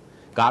universe.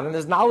 God and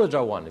his knowledge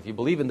are one. If you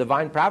believe in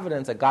divine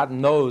providence, that God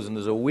knows and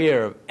is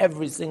aware of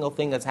every single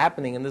thing that's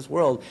happening in this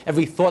world,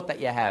 every thought that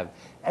you have,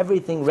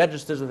 everything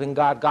registers within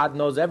God. God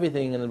knows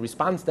everything and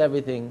responds to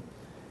everything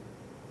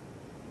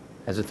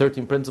as the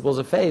 13 principles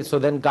of faith. So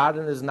then God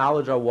and his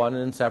knowledge are one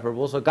and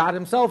inseparable, so God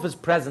himself is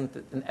present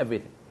in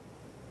everything.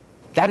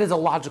 That is a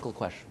logical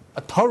question,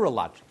 a Torah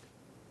logic.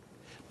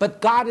 But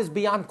God is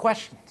beyond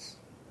questions.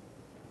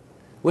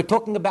 We're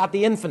talking about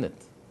the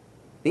infinite,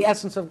 the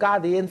essence of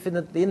God, the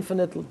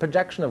infinite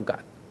projection of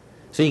God.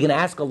 So you can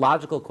ask a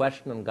logical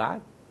question on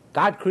God.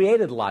 God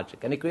created logic,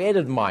 and he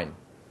created mind.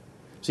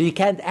 So you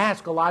can't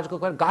ask a logical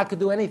question. God could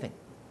do anything.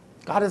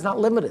 God is not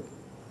limited.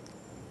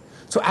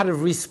 So out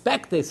of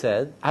respect, they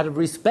said,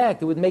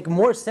 it would make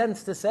more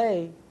sense to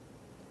say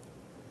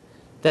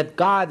that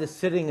God is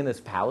sitting in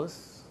his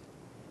palace,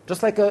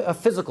 just like a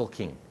physical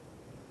king.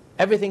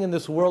 Everything in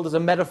this world is a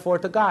metaphor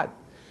to God.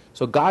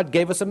 So God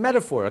gave us a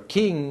metaphor. A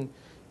king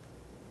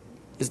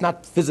is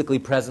not physically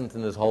present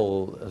in his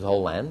whole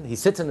land. He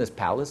sits in his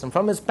palace, and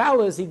from his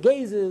palace he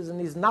gazes, and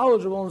he's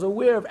knowledgeable and is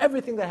aware of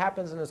everything that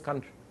happens in his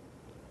country.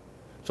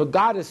 So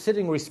God is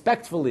sitting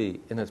respectfully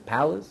in his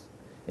palace,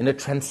 in a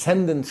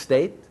transcendent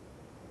state,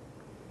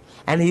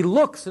 and he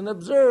looks and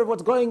observes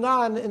what's going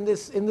on in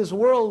this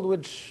world,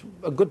 which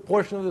a good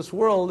portion of this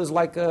world is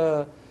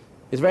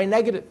very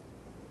negative.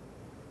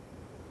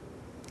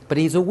 But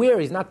he's aware.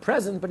 He's not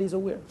present, but he's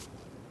aware.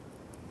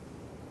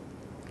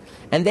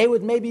 And they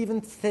would maybe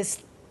even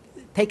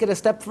take it a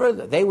step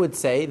further. They would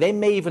say, they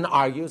may even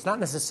argue, it's not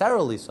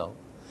necessarily so,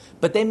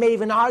 but they may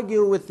even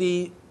argue with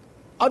the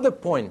other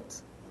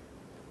point,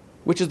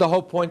 which is the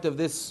whole point of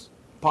this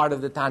part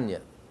of the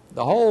Tanya.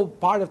 The whole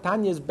part of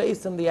Tanya is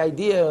based on the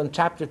idea in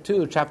chapter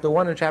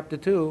 1 and chapter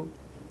 2,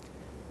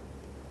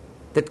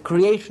 that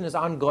creation is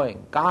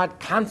ongoing. God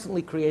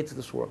constantly creates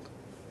this world.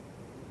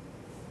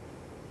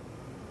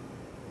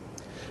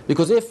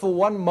 Because if for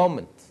one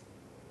moment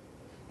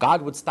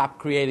God would stop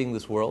creating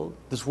this world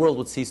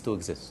would cease to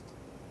exist.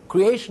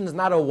 Creation is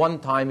not a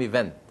one-time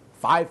event.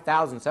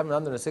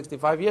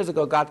 5,765 years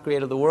ago, God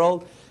created the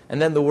world,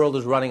 and then the world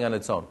is running on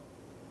its own.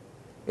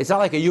 It's not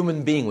like a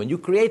human being. When you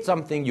create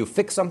something, you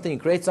fix something, you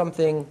create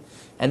something,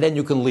 and then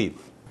you can leave.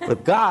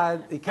 But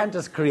God, He can't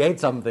just create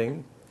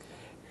something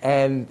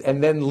and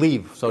then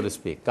leave, so to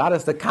speak. God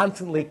has to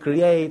constantly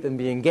create and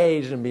be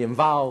engaged and be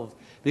involved.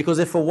 Because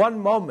if for one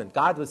moment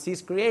God would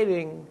cease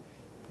creating,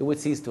 it would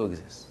cease to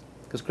exist.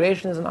 Because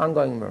creation is an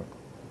ongoing miracle.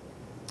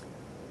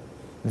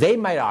 They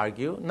might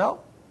argue, no.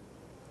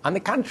 On the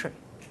contrary,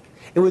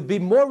 it would be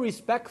more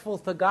respectful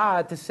to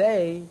God to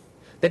say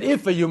that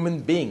if a human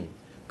being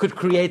could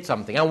create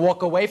something and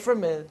walk away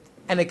from it,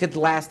 and it could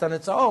last on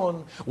its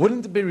own,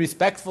 wouldn't it be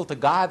respectful to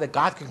God that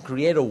God can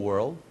create a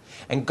world,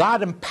 and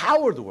God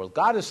empowered the world?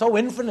 God is so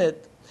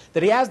infinite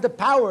that He has the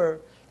power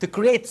to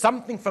create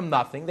something from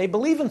nothing. They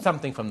believe in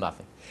something from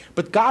nothing.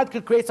 But God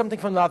could create something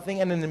from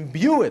nothing and then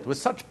imbue it with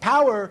such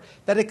power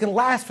that it can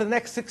last for the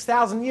next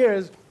 6,000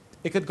 years.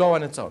 It could go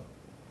on its own.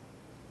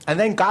 And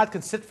then God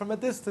can sit from a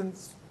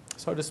distance,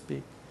 so to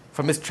speak,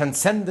 from His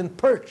transcendent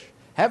perch,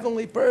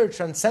 heavenly perch,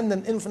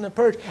 transcendent, infinite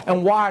perch,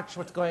 and watch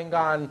what's going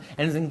on,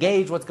 and is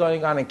engaged what's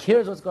going on, and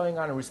cares what's going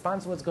on, and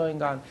responds to what's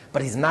going on.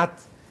 But He's not,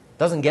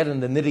 doesn't get in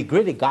the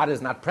nitty-gritty. God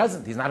is not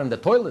present. He's not in the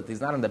toilet.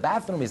 He's not in the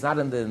bathroom. He's not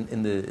in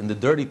the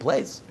dirty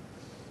place.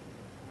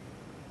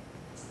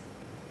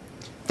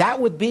 That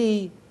would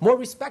be more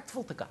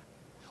respectful to God.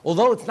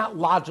 Although it's not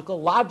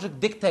logical, logic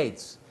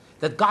dictates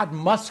that God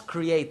must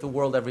create the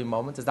world every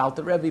moment, as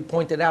Alter Rebbe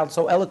pointed out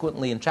so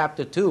eloquently in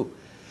chapter 2,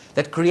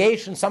 that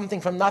creation, something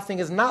from nothing,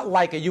 is not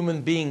like a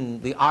human being,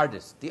 the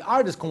artist. The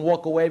artist can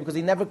walk away because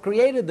he never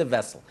created the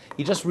vessel.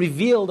 He just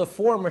revealed a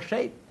form or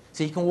shape,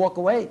 so he can walk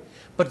away.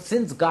 But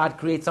since God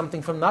creates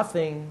something from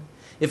nothing,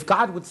 if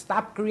God would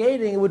stop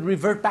creating, it would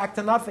revert back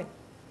to nothing.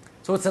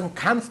 So it's a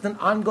constant,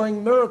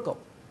 ongoing miracle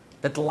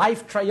that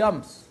life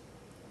triumphs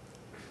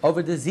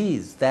over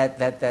disease,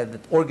 that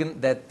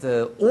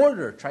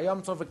order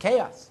triumphs over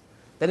chaos,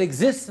 that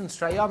existence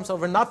triumphs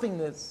over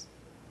nothingness,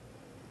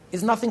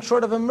 is nothing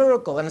short of a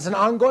miracle, and it's an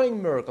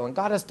ongoing miracle, and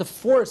God has to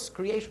force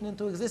creation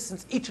into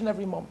existence each and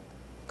every moment,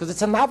 because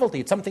it's a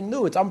novelty, it's something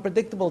new, it's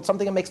unpredictable, it's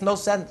something that makes no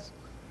sense.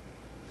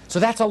 So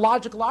that's a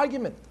logical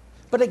argument.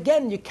 But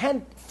again, you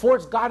can't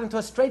force God into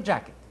a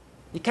straitjacket.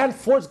 You can't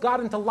force God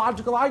into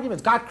logical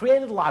arguments. God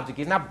created logic.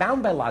 He's not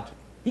bound by logic.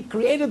 He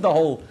created the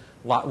whole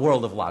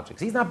world of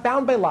logics. He's not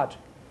bound by logic.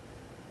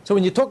 So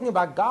when you're talking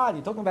about God,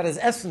 you're talking about His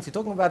essence, you're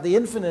talking about the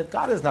infinite,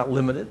 God is not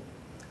limited.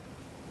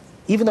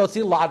 Even though it's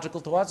illogical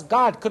to us,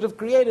 God could have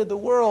created the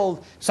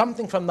world,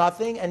 something from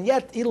nothing, and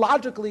yet,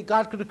 illogically,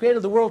 God could have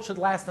created the world should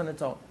last on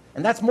its own.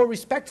 And that's more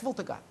respectful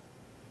to God.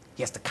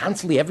 He has to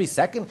constantly, every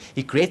second,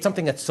 He creates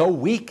something that's so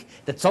weak,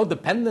 that's so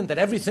dependent, that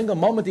every single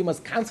moment He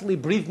must constantly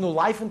breathe new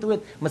life into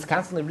it, must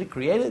constantly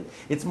recreate it.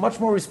 It's much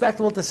more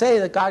respectable to say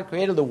that God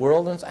created the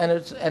world and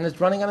it's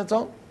running on its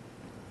own.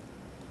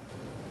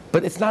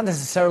 But it's not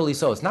necessarily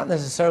so. It's not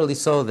necessarily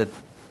so that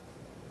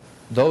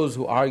those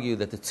who argue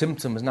that the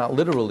tzimtzum is not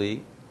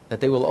literally, that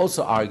they will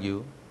also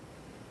argue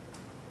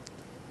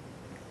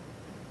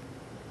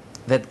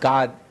that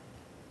God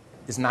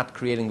is not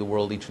creating the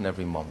world each and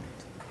every moment.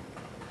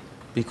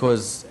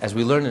 Because, as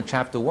we learn in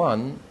chapter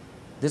 1,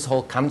 this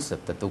whole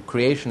concept that the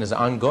creation is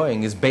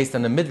ongoing is based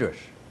on a midrash.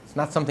 It's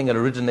not something that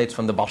originates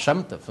from the Baal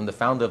Shem Tov, from the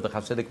founder of the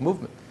Hasidic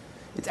movement.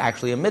 It's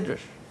actually a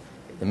midrash.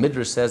 The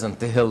midrash says in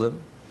Tehillim,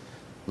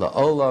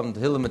 La'olam,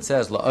 Tehillim it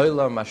says,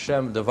 La'olam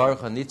Hashem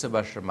devarcha nitzav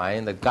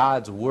b'shamayim, that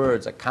God's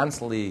words are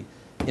constantly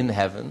in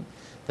heaven,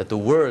 that the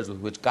words with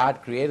which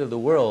God created the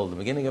world, the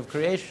beginning of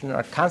creation,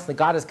 are constantly,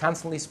 God is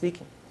constantly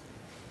speaking.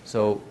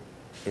 So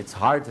it's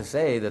hard to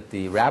say that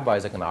the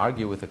rabbis are going to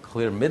argue with a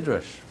clear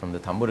midrash from the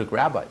Talmudic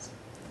rabbis.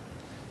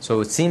 So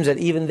it seems that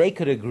even they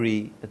could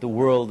agree that the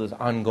world is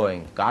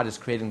ongoing. God is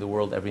creating the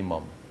world every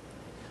moment.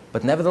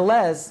 But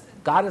nevertheless,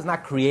 God is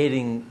not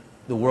creating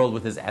the world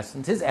with His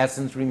essence. His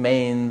essence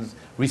remains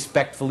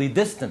respectfully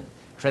distant,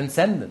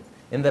 transcendent,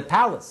 in the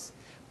palace.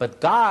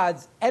 But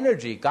God's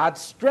energy,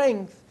 God's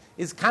strength,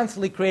 is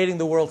constantly creating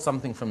the world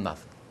something from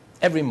nothing,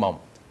 every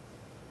moment.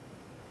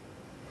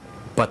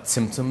 But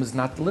tzimtzum is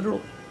not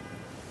literal.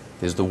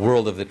 There's the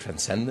world of the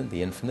transcendent,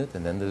 the infinite,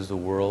 and then there's the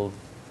world,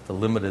 the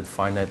limited,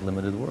 finite,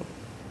 limited world.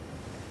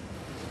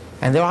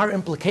 And there are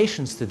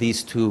implications to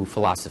these two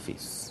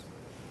philosophies.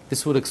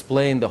 This would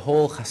explain the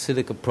whole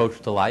Hasidic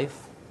approach to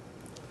life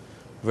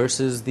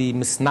versus the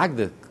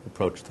Misnagdic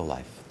approach to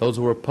life, those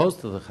who are opposed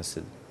to the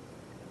Hasid.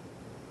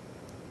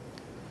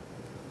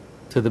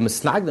 To the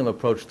Misnagdim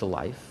approach to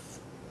life,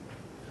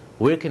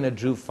 Where can a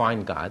Jew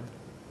find God?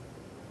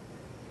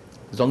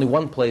 There's only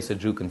one place a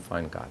Jew can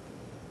find God.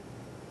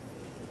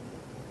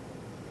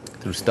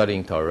 Through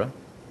studying Torah,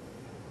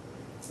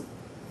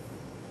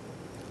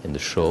 in the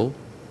shul,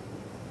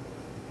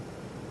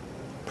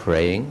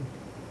 praying,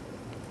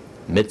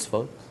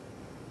 mitzvot,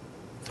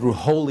 through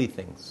holy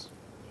things.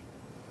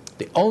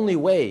 The only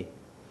way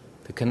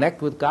to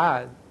connect with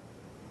God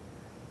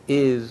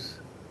is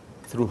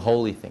through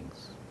holy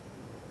things.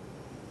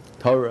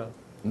 Torah,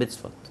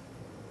 mitzvot,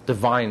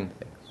 divine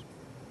things.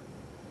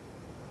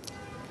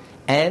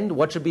 And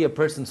what should be a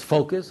person's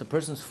focus? A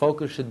person's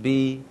focus should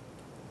be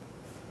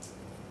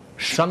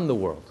shun the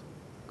world,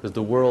 because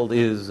the world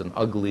is an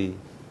ugly,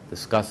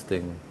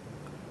 disgusting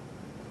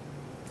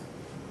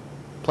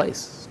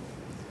place.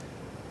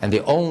 And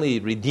the only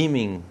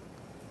redeeming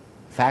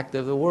fact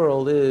of the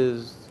world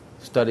is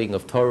studying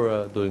of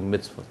Torah, doing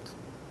mitzvot.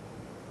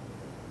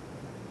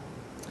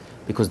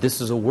 Because this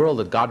is a world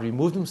that God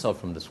removed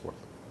himself from this world.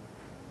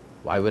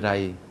 Why would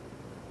I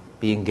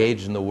be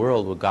engaged in the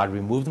world where God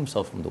removed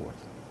himself from the world?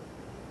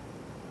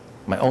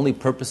 My only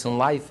purpose in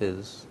life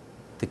is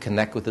to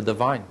connect with the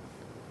divine.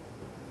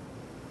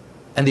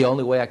 And the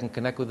only way I can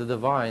connect with the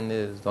divine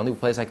is, the only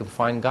place I can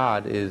find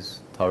God is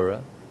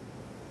Torah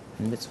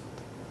and mitzvot.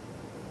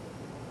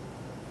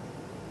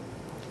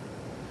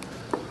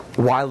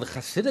 While the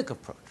Hasidic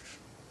approach,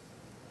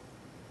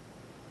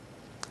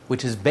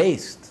 which is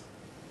based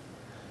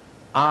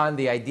on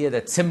the idea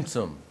that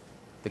tzimtzum,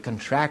 the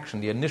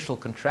contraction, the initial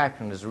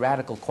contraction, this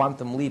radical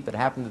quantum leap that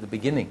happened at the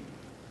beginning,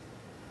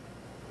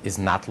 is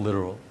not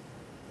literal.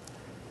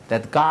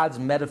 That God's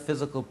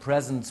metaphysical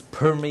presence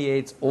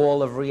permeates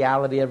all of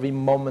reality, every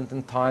moment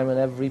in time, and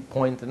every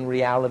point in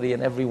reality,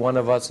 and every one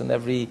of us, and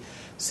every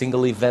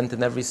single event,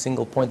 and every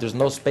single point. There's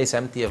no space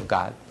empty of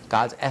God.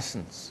 God's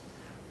essence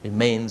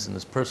remains and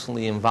is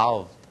personally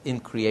involved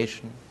in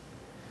creation.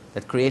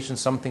 That creation,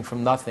 something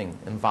from nothing,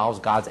 involves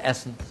God's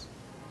essence.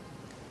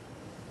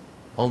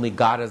 Only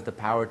God has the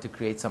power to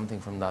create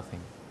something from nothing,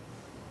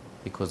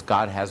 because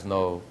God has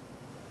no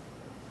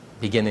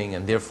beginning,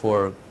 and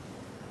therefore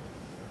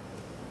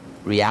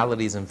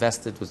reality is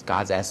invested with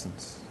God's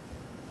essence.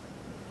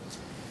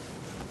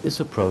 This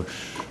approach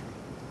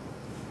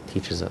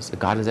teaches us that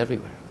God is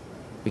everywhere.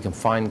 We can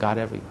find God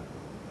everywhere.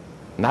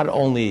 Not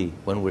only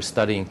when we're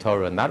studying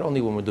Torah, not only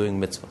when we're doing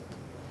mitzvot,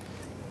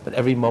 but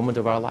every moment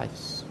of our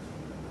lives.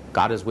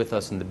 God is with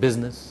us in the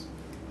business.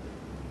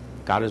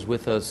 God is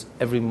with us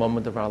every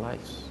moment of our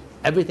lives.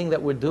 Everything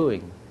that we're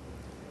doing,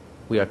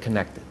 we are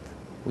connected.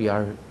 We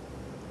are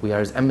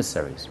his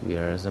emissaries. We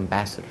are his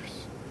ambassadors.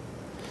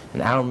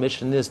 And our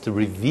mission is to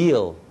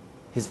reveal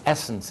his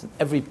essence in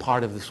every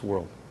part of this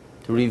world.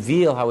 To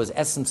reveal how his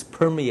essence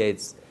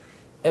permeates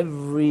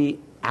every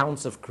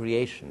ounce of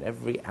creation,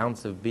 every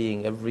ounce of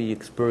being, every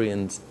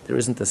experience. There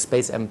isn't a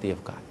space empty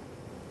of God.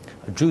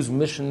 A Jew's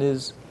mission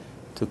is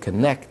to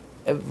connect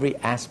every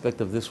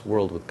aspect of this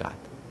world with God.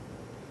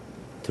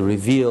 To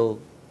reveal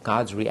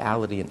God's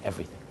reality in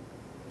everything.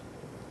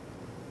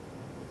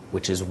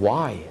 Which is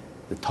why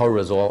the Torah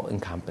is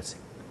all-encompassing.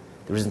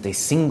 There isn't a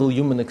single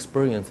human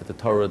experience that the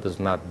Torah does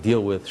not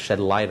deal with, shed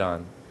light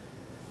on,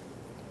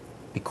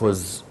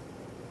 because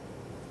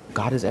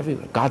God is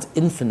everywhere. God's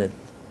infinite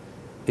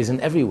is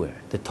in everywhere.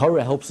 The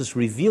Torah helps us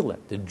reveal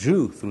it. The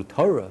Jew, through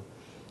Torah,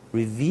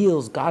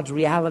 reveals God's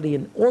reality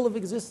in all of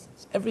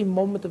existence, every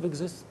moment of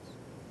existence.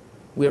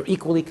 We are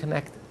equally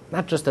connected,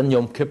 not just on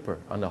Yom Kippur,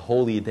 on a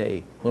holy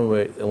day,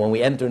 when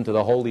we enter into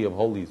the Holy of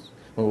Holies,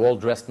 when we're all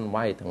dressed in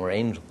white and we're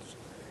angels.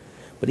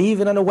 But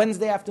even on a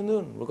Wednesday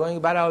afternoon, we're going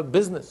about our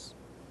business,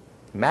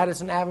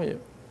 Madison Avenue,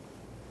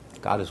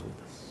 God is with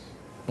us,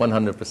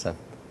 100%.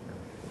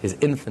 His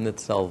infinite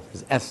self,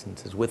 his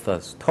essence is with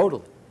us,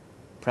 totally,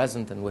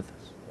 present and with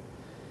us.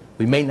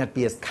 We may not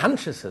be as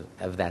conscious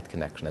of that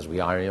connection as we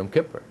are in Yom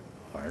Kippur,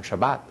 or on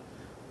Shabbat,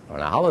 or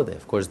on a holiday.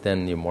 Of course,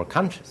 then you're more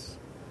conscious.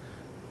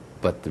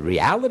 But the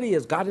reality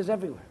is God is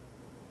everywhere.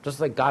 Just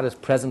like God is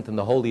present in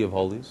the Holy of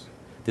Holies,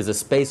 there's a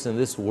space in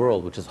this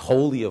world which is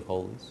Holy of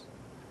Holies,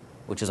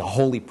 which is a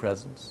holy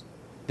presence.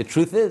 The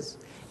truth is,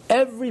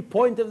 every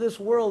point of this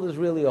world is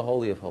really a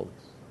Holy of Holies.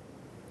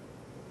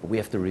 But we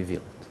have to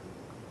reveal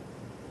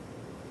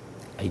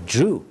it. A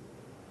Jew,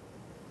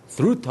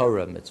 through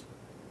Torah mitzvah,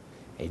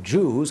 a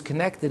Jew who's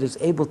connected is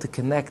able to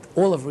connect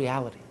all of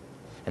reality.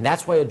 And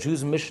that's why a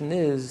Jew's mission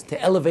is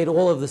to elevate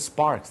all of the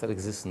sparks that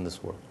exist in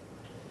this world.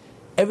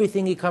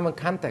 Everything you come in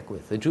contact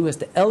with, the Jew has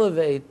to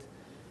elevate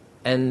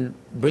and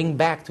bring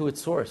back to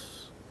its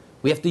source.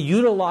 We have to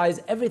utilize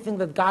everything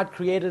that God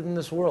created in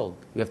this world.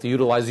 You have to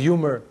utilize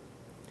humor.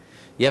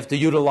 You have to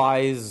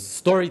utilize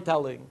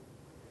storytelling.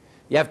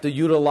 You have to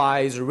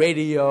utilize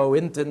radio,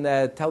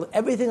 internet,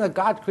 everything that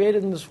God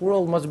created in this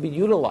world must be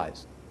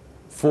utilized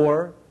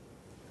for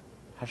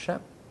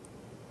Hashem.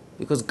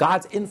 Because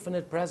God's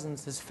infinite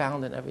presence is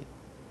found in everything.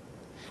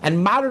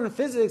 And modern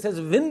physics has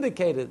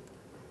vindicated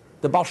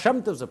the Baal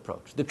Shem Tov's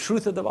approach, the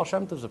truth of the Baal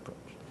Shem Tov's approach.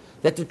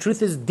 That the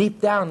truth is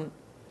deep down,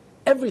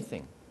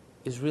 everything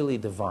is really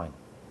divine.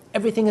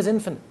 Everything is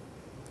infinite.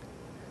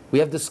 We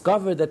have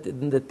discovered that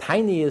the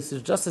tiniest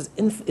is just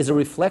is a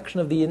reflection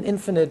of the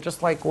infinite,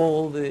 just like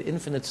all the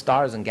infinite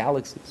stars and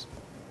galaxies.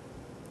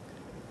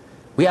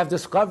 We have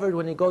discovered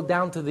when you go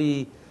down to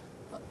the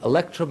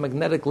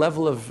electromagnetic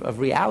level of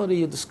reality,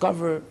 you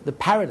discover the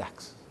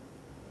paradox,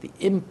 the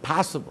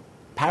impossible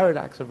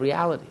paradox of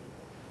reality,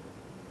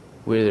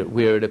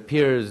 where it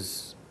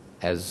appears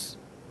as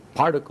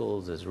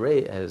particles, as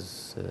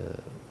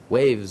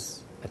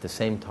waves at the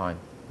same time,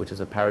 which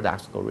is a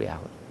paradoxical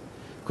reality.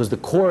 Because the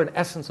core and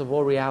essence of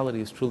all reality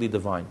is truly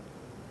divine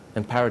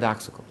and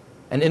paradoxical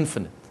and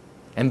infinite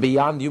and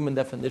beyond human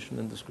definition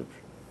and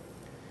description.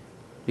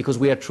 Because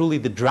we are truly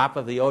the drop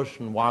of the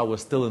ocean while we're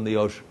still in the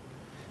ocean.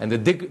 And the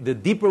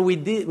deeper we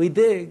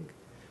dig,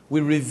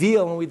 we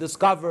reveal and we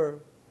discover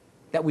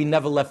that we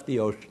never left the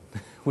ocean.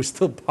 We're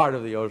still part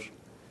of the ocean.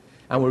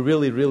 And we're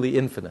really, really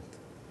infinite.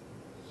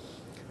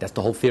 That's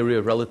the whole theory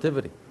of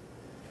relativity.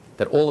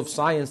 That all of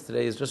science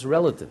today is just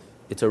relative.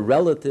 It's a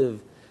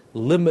relative,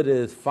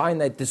 limited,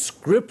 finite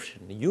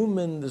description,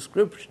 human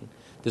description,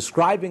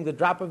 describing the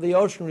drop of the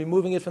ocean,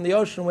 removing it from the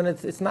ocean, when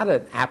it's not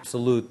an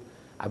absolute,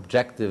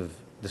 objective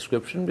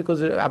description,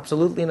 because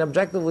absolutely and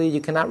objectively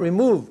you cannot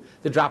remove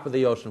the drop of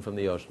the ocean from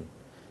the ocean.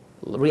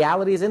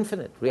 Reality is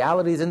infinite.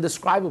 Reality is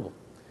indescribable.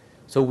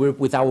 So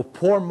with our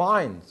poor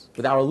minds,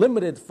 with our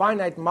limited,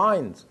 finite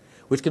minds,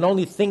 which can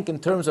only think in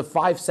terms of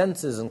 5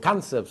 senses and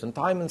concepts and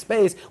time and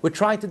space, we're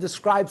trying to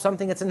describe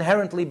something that's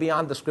inherently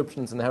beyond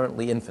descriptions,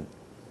 inherently infinite.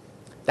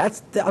 That's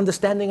the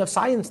understanding of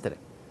science today.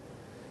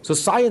 So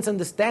science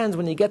understands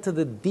when you get to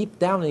the deep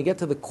down, when you get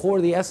to the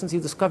core, the essence, you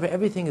discover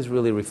everything is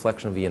really a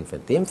reflection of the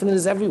infinite. The infinite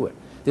is everywhere.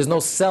 There's no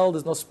cell,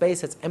 there's no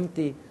space, it's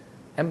empty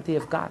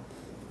of God.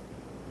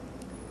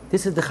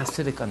 This is the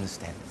Hasidic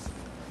understanding,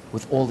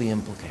 with all the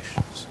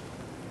implications.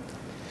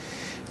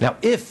 Now,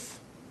 if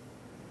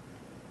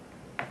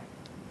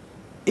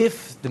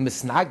the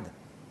Misnagdim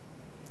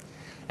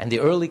and the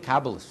early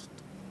Kabbalists,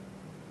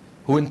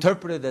 who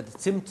interpreted that the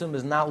Tzimtzum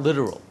is not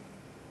literal,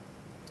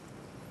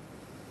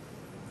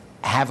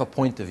 have a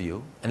point of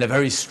view, and a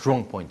very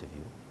strong point of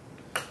view,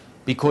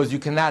 because you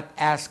cannot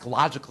ask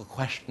logical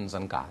questions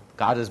on God.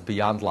 God is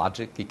beyond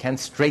logic. You can't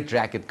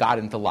straitjacket God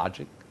into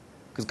logic,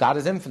 because God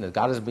is infinite.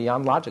 God is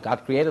beyond logic.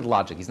 God created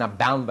logic. He's not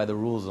bound by the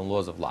rules and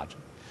laws of logic.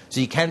 So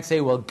you can't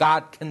say, well,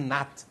 God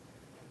cannot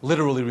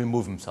literally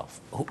remove himself.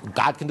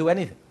 God can do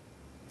anything.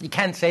 You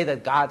can't say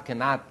that God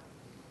cannot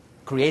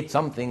create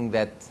something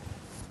that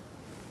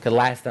can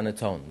last on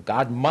its own.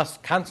 God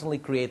must constantly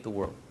create the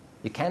world.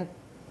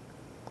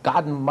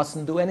 God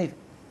mustn't do anything.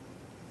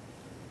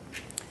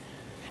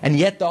 And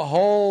yet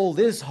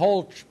this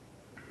whole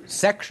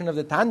section of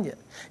the Tanya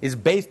is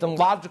based on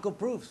logical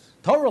proofs.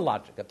 Torah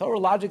logic. Torah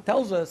logic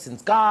tells us,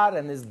 since God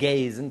and his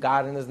gaze and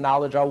God and his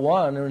knowledge are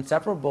one, are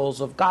inseparable,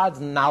 so if God's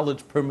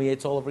knowledge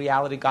permeates all of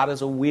reality, God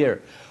is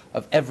aware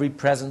of every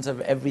presence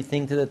of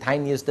everything to the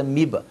tiniest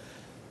amoeba.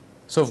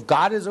 So if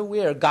God is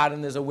aware, God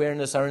and his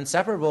awareness are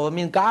inseparable, I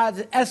mean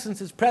God's essence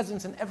is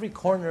presence in every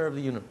corner of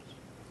the universe.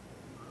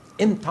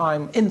 In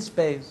time, in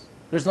space.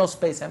 There's no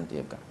space empty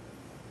of God.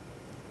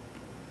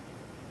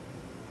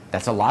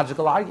 That's a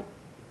logical argument.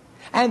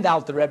 And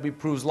Alter Rebbe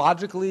proves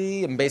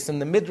logically and based on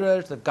the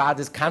Midrash that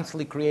God is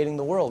constantly creating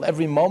the world.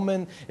 Every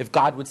moment, if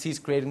God would cease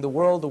creating the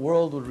world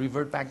would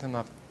revert back to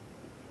nothing.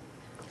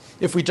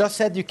 If we just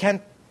said you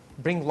can't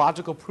bring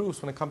logical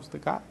proofs when it comes to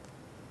God,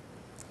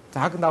 so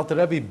how can Alter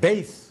Rebbe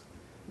base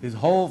his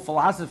whole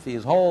philosophy,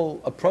 his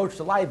whole approach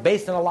to life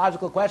based on a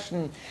logical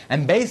question?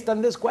 And based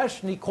on this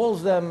question, he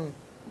calls them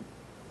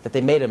that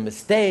they made a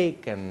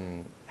mistake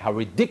and how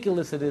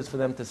ridiculous it is for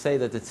them to say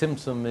that the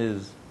Tzimtzum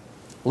is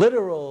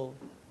literal.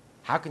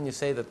 How can you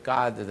say that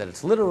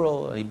it's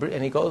literal?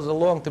 And he goes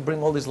along to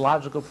bring all these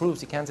logical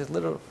proofs. You can't say it's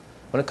literal.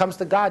 When it comes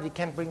to God, you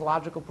can't bring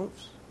logical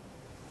proofs.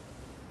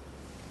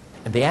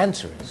 And the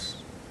answer is,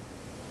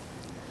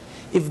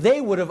 if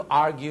they would have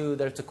argued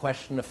that it's a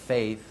question of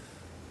faith,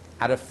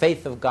 out of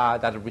faith of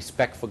God, out of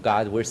respect for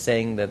God, we're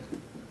saying that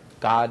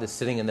God is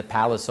sitting in the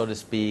palace, so to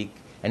speak,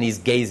 and he's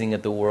gazing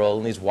at the world,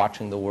 and he's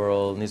watching the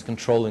world, and he's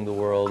controlling the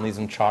world, and he's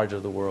in charge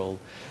of the world.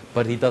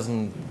 But he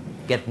doesn't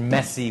get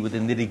messy with the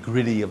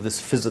nitty-gritty of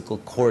this physical,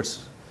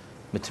 coarse,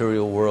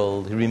 material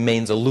world. He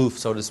remains aloof,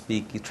 so to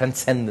speak. He's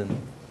transcendent.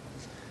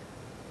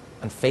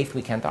 On faith,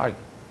 we can't argue.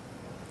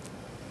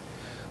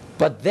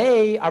 But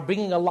they are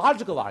bringing a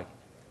logical argument.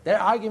 Their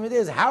argument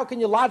is, how can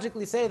you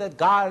logically say that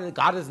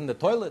God is in the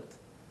toilet?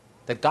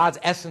 That God's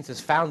essence is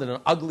found in an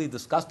ugly,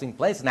 disgusting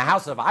place, in a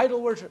house of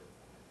idol worship,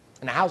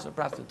 in a house of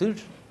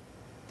prostitution?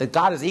 That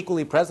God is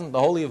equally present in the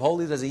Holy of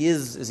Holies as he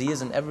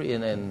is in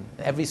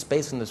every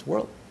space in this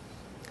world.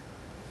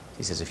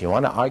 He says, if you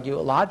want to argue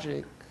a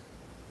logic,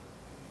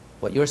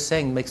 what you're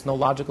saying makes no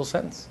logical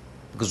sense.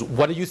 Because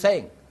what are you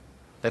saying?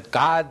 That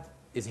God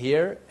is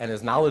here and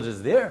his knowledge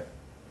is there?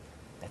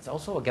 That's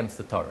also against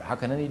the Torah. How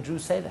can any Jew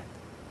say that?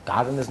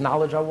 God and his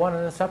knowledge are one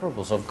and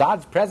inseparable. So if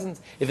God's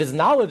presence, if his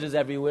knowledge is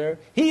everywhere,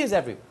 he is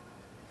everywhere.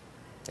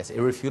 That's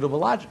irrefutable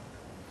logic.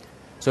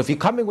 So if you're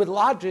coming with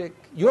logic,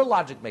 your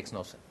logic makes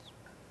no sense.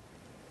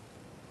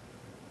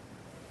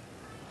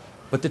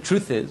 But the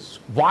truth is,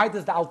 why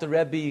does the Alter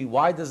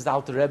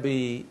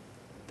Rebbe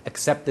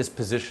accept this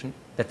position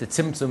that the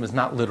Tzimtzum is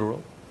not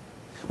literal,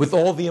 with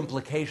all the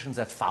implications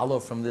that follow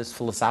from this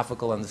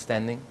philosophical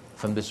understanding,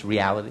 from this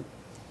reality?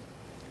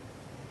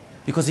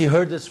 Because he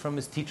heard this from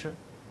his teacher,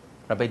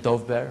 Rabbi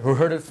Dovber, who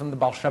heard it from the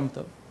Baal Shem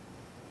Tov,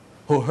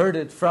 who heard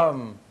it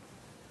from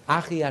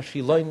Achi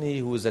Ashiloni,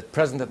 who was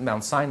present at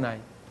Mount Sinai,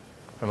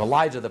 from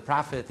Elijah the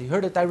prophet. He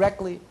heard it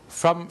directly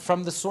from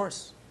the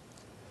source.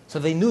 So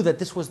they knew that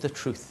this was the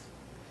truth.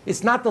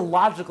 It's not the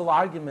logical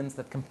arguments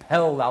that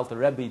compel the Alter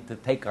Rebbe to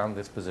take on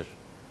this position.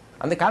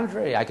 On the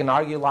contrary, I can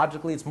argue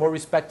logically it's more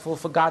respectful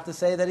for God to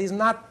say that He's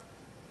not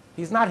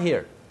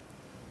here,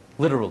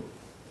 literally,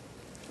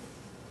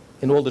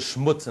 in all the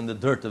schmutz and the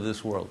dirt of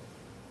this world.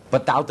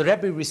 But the Alter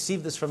Rebbe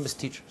received this from his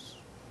teachers.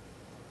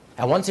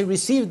 And once he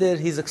received it,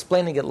 he's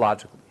explaining it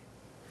logically.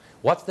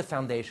 What's the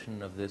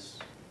foundation of this?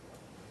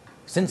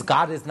 Since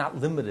God is not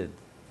limited,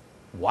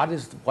 what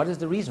is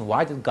the reason?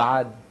 Why did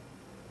God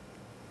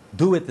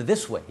do it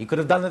this way? He could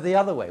have done it the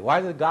other way. Why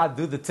did God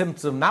do the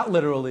Tzimtzum not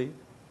literally,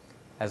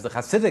 as the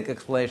Hasidic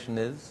explanation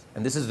is,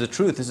 and this is the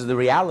truth, this is the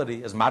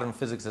reality, as modern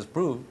physics has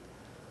proved?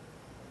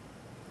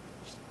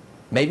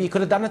 Maybe He could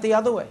have done it the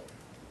other way.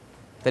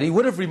 That He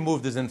would have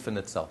removed His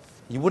infinite self.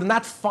 You would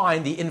not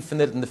find the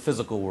infinite in the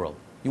physical world.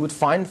 You would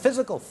find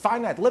physical,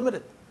 finite,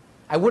 limited.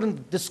 I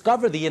wouldn't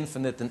discover the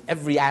infinite in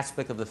every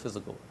aspect of the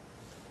physical world.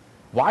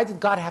 Why did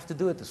God have to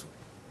do it this way?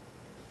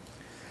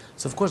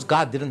 So of course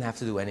God didn't have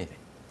to do anything.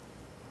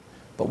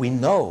 But we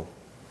know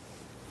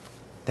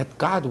that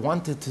God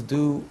wanted to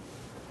do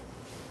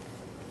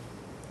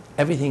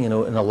everything in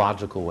a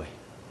logical way.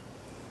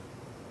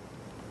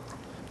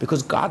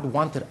 Because God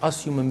wanted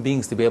us human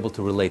beings to be able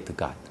to relate to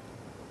God.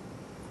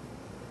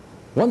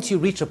 Once you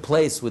reach a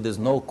place where there's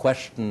no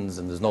questions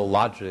and there's no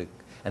logic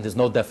and there's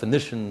no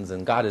definitions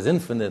and God is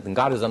infinite and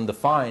God is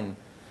undefined,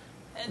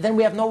 then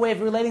we have no way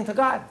of relating to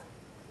God.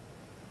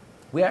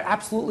 We are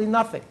absolutely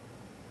nothing.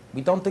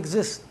 We don't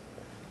exist.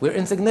 We're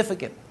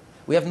insignificant.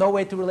 We have no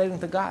way to relating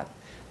to God.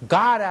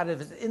 God, out of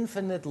His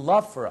infinite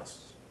love for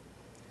us,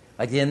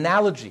 like the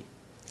analogy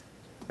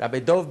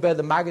Rabbi Dovber,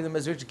 the Maggid of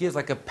Mezritch, gives,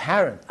 like a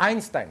parent.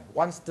 Einstein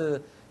wants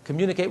to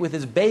communicate with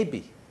his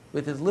baby,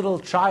 with his little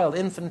child,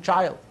 infant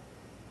child.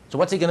 So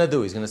what's he going to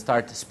do? He's going to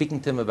start speaking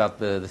to him about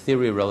the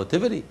theory of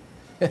relativity.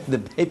 The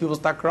baby will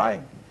start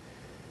crying.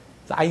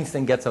 So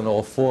Einstein gets on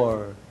all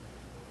four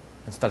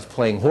and starts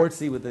playing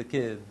horsey with the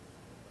kid,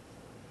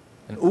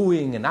 and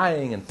oohing and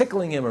eyeing and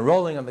tickling him and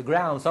rolling on the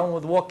ground. Someone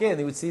would walk in,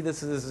 he would see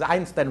this is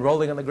Einstein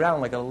rolling on the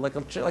ground like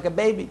a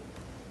baby.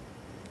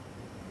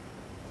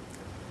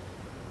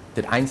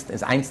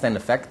 Is Einstein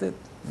affected?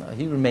 No,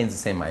 he remains the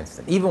same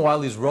Einstein, even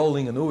while he's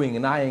rolling and oohing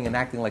and eyeing and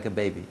acting like a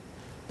baby.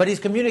 But he's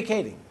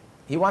communicating.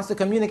 He wants to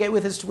communicate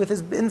with his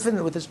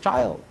infinite, with his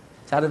child.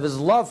 It's out of his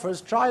love for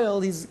his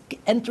child, he's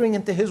entering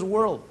into his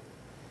world.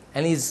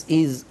 And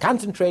he's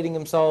concentrating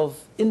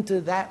himself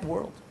into that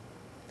world.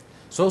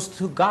 So it's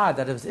to God,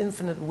 out of His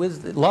infinite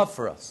wisdom, love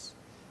for us.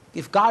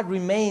 If God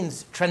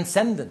remains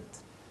transcendent,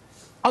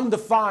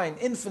 undefined,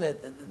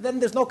 infinite, then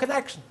there's no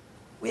connection.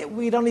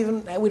 We don't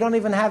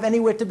even have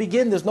anywhere to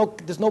begin. There's no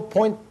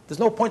point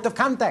of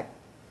contact.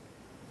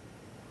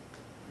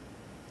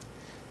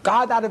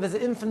 God, out of His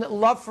infinite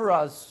love for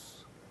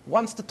us,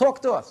 wants to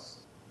talk to us,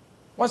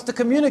 wants to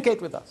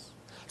communicate with us.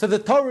 So the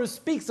Torah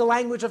speaks the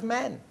language of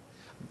man.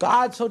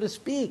 God, so to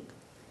speak,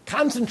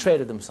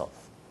 concentrated Himself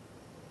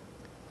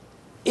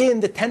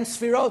in the 10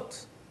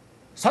 Sfirot.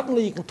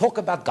 Suddenly you can talk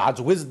about God's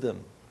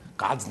wisdom,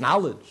 God's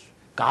knowledge,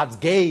 God's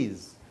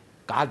gaze,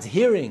 God's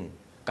hearing,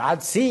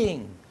 God's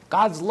seeing,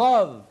 God's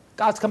love,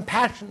 God's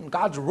compassion,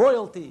 God's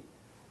royalty.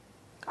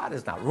 God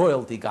is not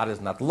royalty, God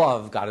is not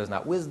love, God is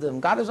not wisdom,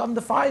 God is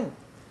undefined.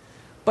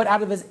 But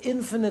out of His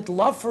infinite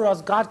love for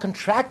us, God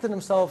contracted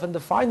Himself and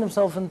defined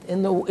Himself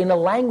in a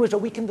language that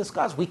we can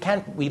discuss. We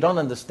don't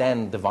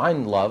understand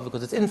divine love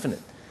because it's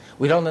infinite.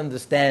 We don't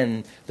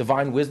understand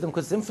divine wisdom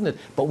because it's infinite.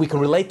 But we can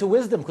relate to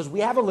wisdom because we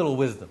have a little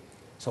wisdom.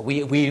 So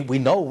we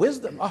know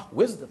wisdom.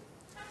 Wisdom.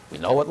 We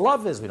know what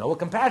love is. We know what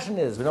compassion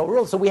is. We know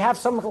what so we have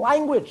some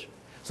language.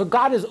 So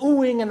God is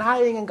oohing and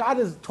eyeing, and God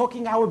is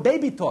talking our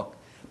baby talk.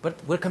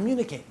 But we're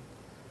communicating.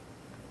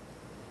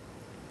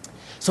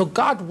 So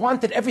God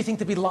wanted everything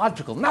to be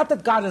logical. Not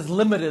that God is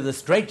limited,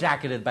 is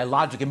straitjacketed by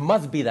logic. It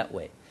must be that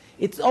way.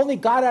 It's only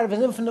God, out of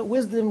His infinite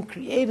wisdom,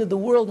 created the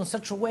world in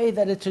such a way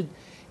that it should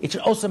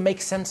also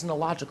make sense in a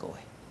logical way.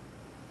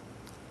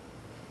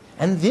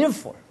 And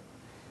therefore,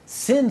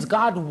 since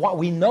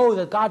we know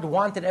that God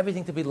wanted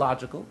everything to be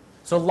logical,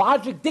 so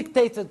logic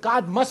dictates that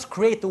God must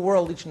create the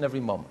world each and every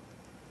moment.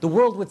 The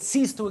world would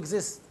cease to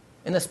exist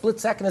in a split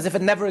second, as if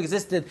it never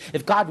existed,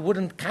 if God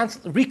wouldn't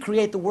constantly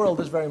recreate the world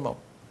this very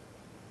moment.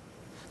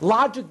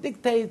 Logic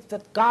dictates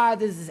that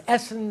God is His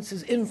essence,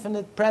 His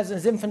infinite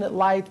presence, His infinite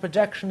light,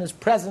 projection is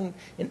present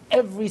in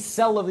every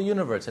cell of the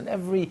universe, in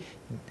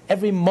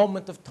every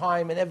moment of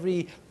time, in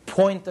every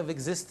point of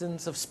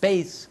existence, of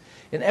space.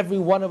 in every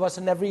one of us,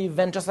 in every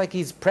event, just like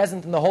He's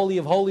present in the Holy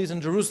of Holies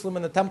in Jerusalem,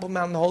 in the Temple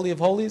Mount, in the Holy of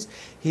Holies.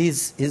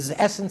 His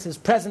essence is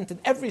present in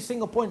every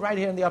single point right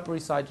here in the Upper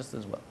East Side just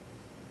as well.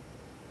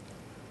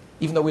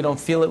 Even though we don't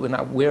feel it, we're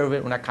not aware of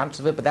it, we're not conscious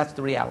of it, but that's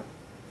the reality.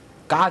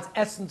 God's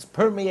essence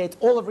permeates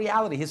all of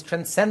reality. His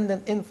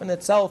transcendent,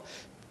 infinite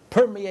self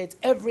permeates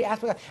every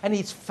aspect. And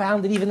He's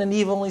found it even in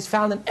evil, and He's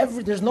found in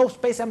every... There's no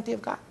space empty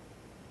of God.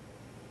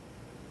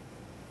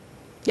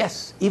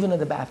 Yes, even in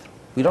the bathroom.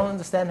 We don't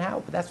understand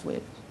how, but that's the way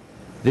it is.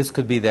 This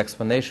could be the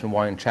explanation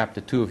why in chapter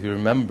 2, if you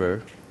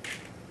remember,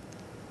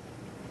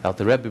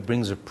 the Rebbe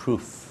brings a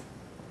proof.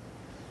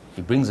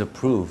 He brings a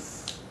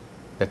proof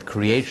that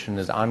creation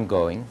is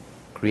ongoing.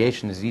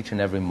 Creation is each and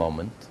every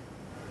moment.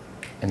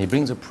 And he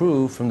brings a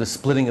proof from the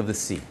splitting of the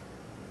sea.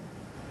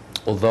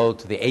 Although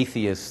to the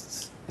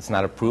atheists it's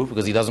not a proof,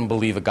 because he doesn't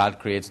believe that God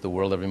creates the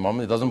world every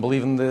moment. He doesn't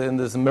believe in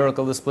this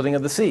miracle of the splitting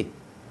of the sea.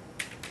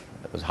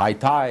 It was high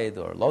tide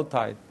or low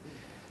tide.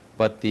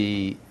 But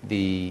he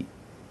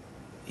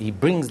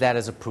brings that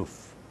as a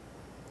proof.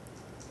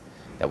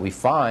 That we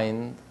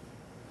find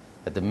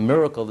that the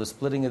miracle, the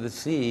splitting of the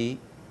sea,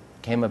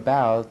 came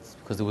about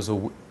because there was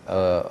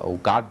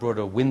God brought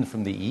a wind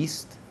from the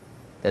east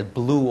that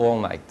blew all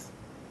night.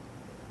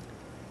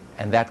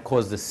 And that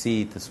caused the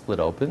sea to split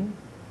open.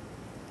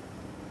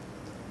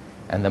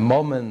 And the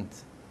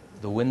moment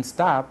the wind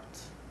stopped,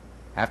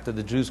 after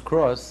the Jews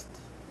crossed,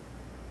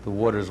 the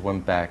waters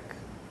went back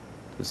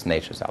to its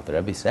nature. So the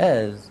Rebbe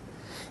says,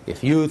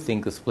 if you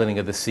think the splitting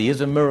of the sea is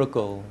a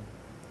miracle,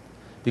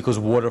 because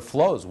water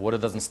flows, water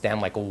doesn't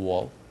stand like a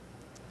wall.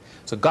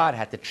 So God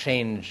had to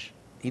change.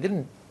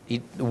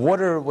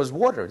 Water was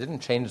water. It didn't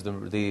change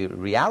the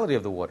reality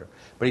of the water,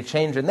 but He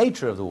changed the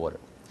nature of the water.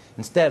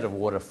 Instead of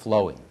water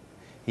flowing,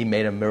 He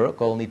made a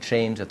miracle, and He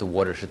changed that the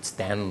water should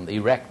stand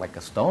erect like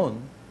a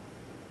stone.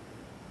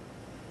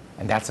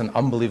 And that's an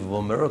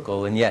unbelievable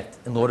miracle. And yet,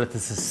 in order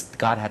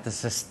God had to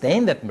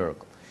sustain that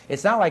miracle.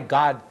 It's not like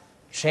God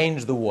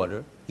changed the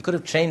water. He could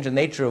have changed the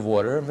nature of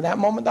water, and from that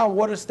moment on,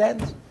 water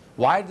stands.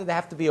 Why did there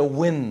have to be a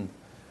wind,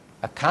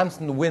 a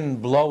constant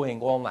wind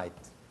blowing all night?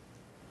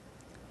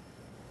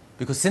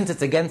 Because since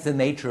it's against the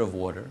nature of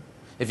water,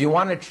 if you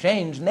want to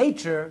change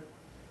nature,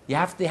 you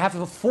have to have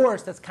a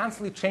force that's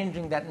constantly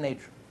changing that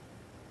nature.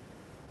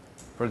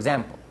 For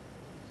example,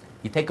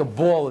 you take a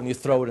ball and you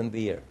throw it in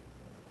the air.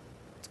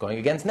 It's going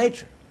against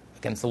nature,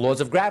 against the laws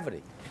of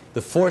gravity.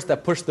 The force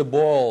that pushed the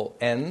ball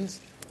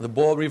ends, the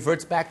ball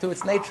reverts back to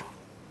its nature.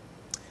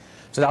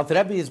 So the Alter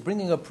Rebbe is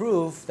bringing a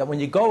proof that when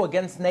you go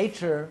against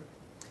nature,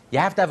 you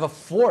have to have a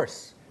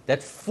force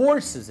that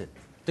forces it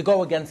to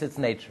go against its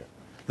nature.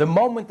 The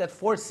moment that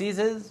force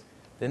ceases,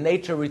 the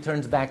nature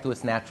returns back to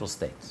its natural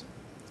states.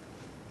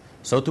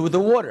 So too with the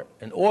water.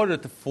 In order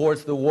to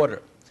force the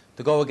water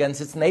to go against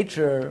its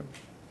nature,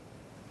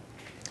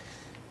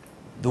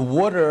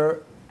 there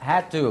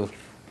had to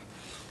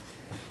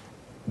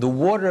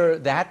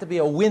be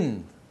a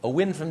wind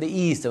from the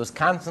east that was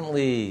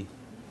constantly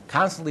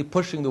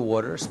pushing the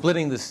water,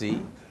 splitting the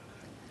sea.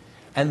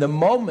 And the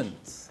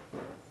moment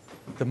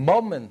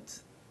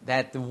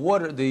that the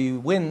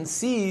wind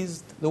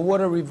ceased, the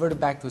water reverted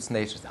back to its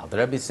nature. Now, the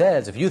Rebbe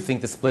says, if you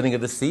think the splitting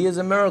of the sea is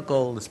a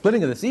miracle,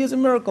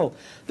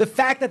 the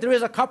fact that there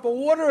is a cup of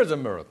water is a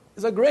miracle,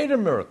 is a greater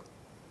miracle.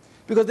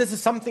 Because this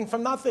is something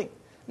from nothing.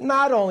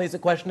 Not only is it a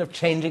question of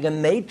changing a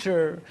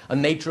nature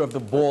of the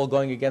ball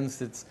going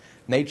against its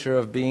nature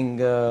of being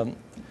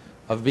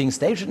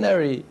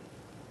stationary,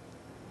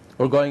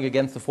 or going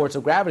against the force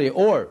of gravity,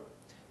 or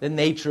the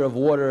nature of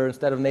water,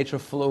 instead of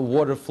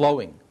water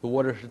flowing, the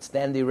water should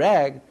stand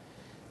erect.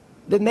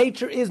 The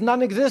nature is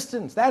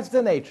non-existence. That's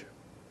the nature.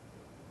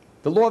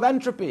 The law of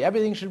entropy.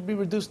 Everything should be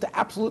reduced to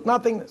absolute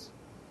nothingness.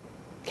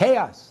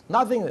 Chaos,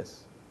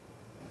 nothingness.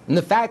 And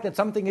the fact that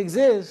something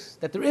exists,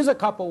 that there is a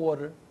cup of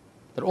water,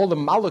 that all the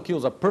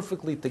molecules are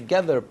perfectly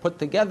together, put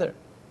together.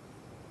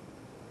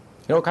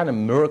 You know what kind of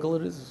miracle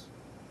it is?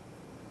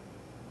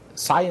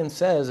 Science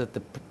says that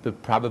the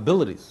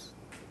probabilities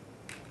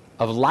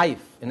of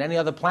life in any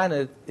other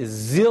planet is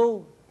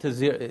zil to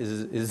zero,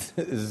 is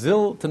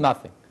zil to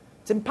nothing.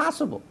 It's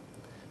impossible.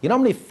 You know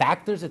how many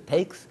factors it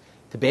takes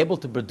to be able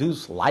to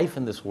produce life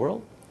in this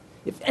world?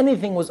 If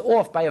anything was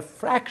off by a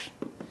fraction,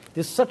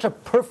 there's such a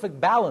perfect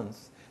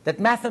balance that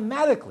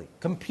mathematically,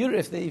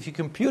 if you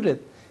compute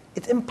it,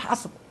 it's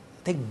impossible.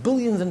 It takes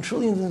billions and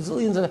trillions and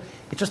zillions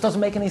it just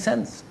doesn't make any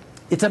sense.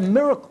 It's a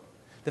miracle.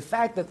 The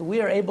fact that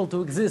we are able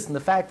to exist, and the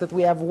fact that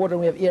we have water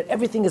and we have air,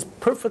 everything is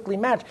perfectly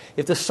matched.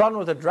 If the sun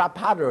was a drop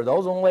hotter, or the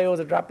ozone layer was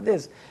a drop of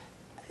this,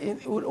 we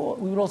would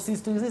all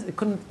cease to exist.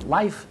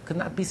 Life could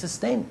not be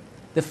sustained.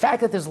 The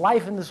fact that there's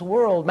life in this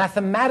world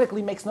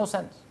mathematically makes no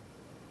sense.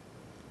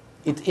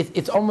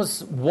 It's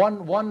almost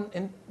one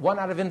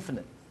out of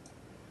infinite.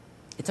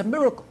 It's a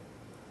miracle.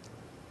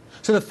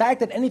 So the fact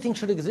that anything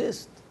should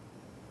exist,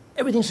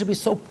 everything should be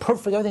so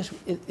perfect,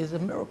 is a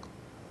miracle.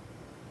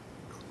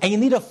 And you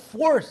need a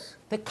force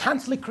to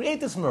constantly create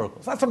this miracle.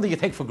 It's not something you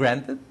take for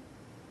granted.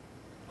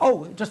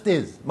 Oh, it just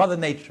is. Mother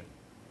Nature.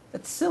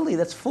 That's silly,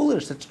 that's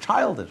foolish, that's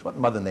childish. What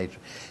Mother Nature?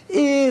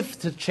 If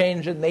to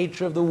change the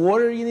nature of the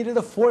water, you needed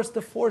to force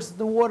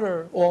the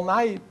water all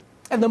night.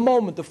 And the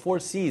moment the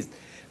force ceased,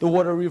 the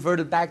water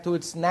reverted back to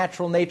its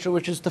natural nature,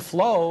 which is to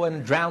flow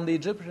and drown the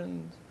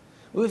Egyptians.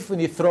 If when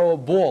you throw a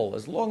ball,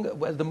 as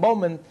the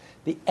moment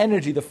the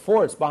energy, the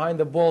force behind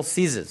the ball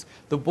ceases,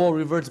 the ball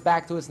reverts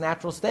back to its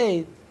natural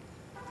state,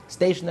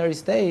 stationary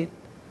state,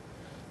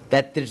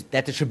 that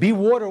there should be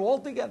water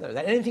altogether,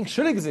 that anything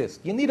should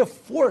exist. You need a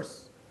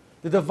force,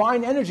 the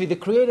divine energy, the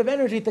creative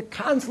energy to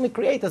constantly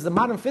create. As the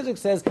modern physics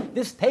says,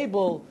 this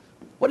table,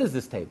 what is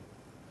this table?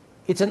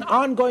 It's an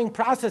ongoing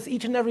process.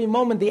 Each and every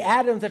moment, the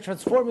atoms are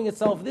transforming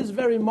itself this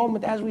very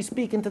moment as we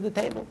speak into the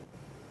table.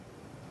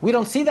 We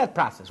don't see that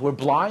process. We're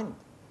blind.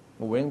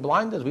 We're wearing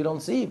blinders. We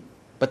don't see.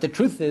 But the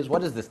truth is,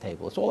 what is this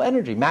table? It's all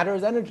energy. Matter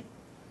is energy.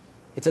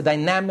 It's a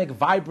dynamic,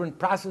 vibrant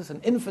process,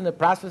 an infinite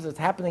process that's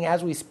happening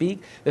as we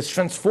speak, that's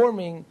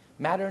transforming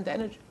matter into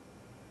energy.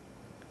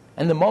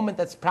 And the moment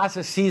that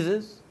process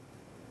ceases,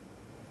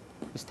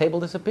 this table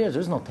disappears.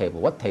 There's no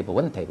table. What table?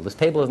 When table? This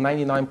table is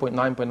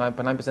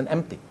 99.9%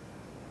 empty.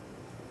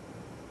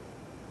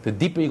 The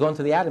deeper you go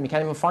into the atom, you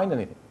can't even find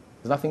anything.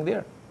 There's nothing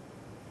there.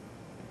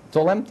 It's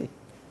all empty.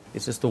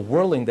 It's just a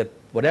whirling that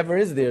whatever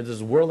is there is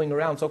just whirling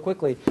around so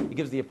quickly, it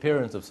gives the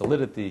appearance of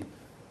solidity.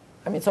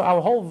 I mean, so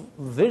our whole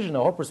vision,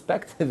 our whole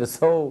perspective is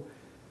it's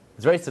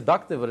very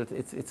seductive, but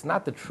it's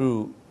not the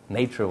true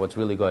nature of what's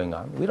really going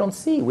on. We don't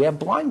see. We have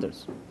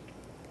blinders.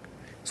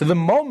 So the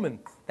moment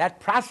that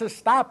process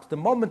stops, the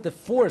moment the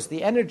force,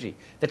 the energy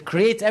that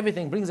creates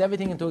everything, brings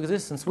everything into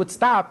existence would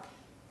stop,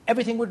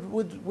 everything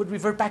would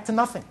revert back to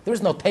nothing.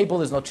 There's no table,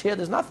 there's no chair,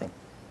 there's nothing.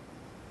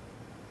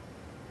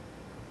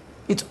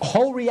 Its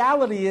whole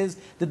reality is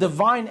the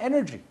divine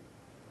energy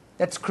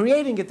that's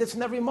creating it this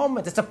and every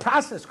moment. It's a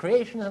process.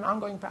 Creation is an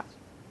ongoing process.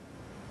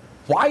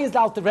 Why is the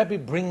Alter Rebbe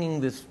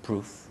bringing this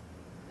proof?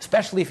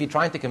 Especially if you're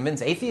trying to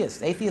convince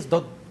atheists. Atheists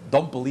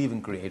don't believe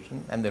in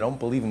creation, and they don't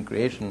believe in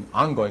creation,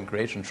 ongoing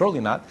creation, surely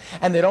not,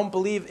 and they don't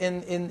believe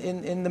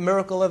in the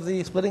miracle of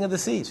the splitting of the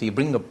sea. So you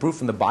bring a proof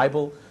from the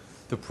Bible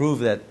to prove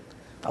that.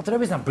 The Alter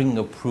Rebbe is not bringing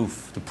a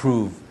proof to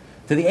prove.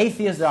 To the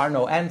atheist there are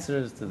no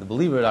answers, to the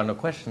believer there are no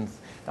questions.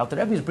 The Alter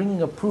Rebbe is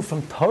bringing a proof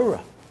from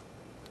Torah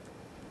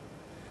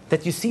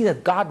that you see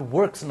that God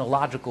works in a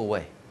logical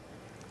way.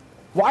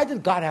 Why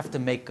did God have to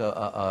make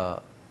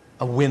a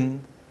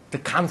wind to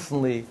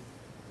constantly,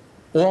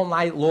 all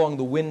night long,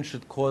 the wind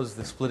should cause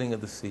the splitting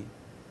of the sea?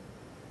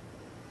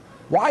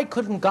 Why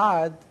couldn't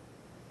God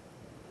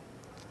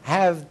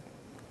have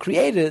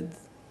created, in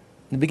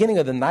the beginning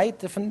of the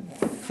night,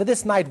 for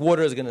this night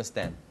water is going to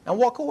stand, and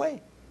walk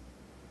away,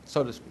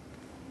 so to speak?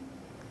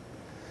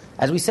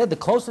 As we said, the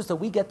closest that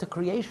we get to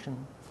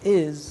creation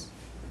is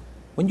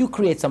when you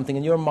create something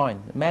in your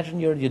mind.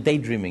 Imagine you're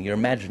daydreaming, you're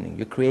imagining,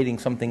 you're creating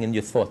something in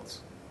your thoughts.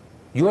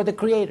 You are the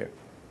creator.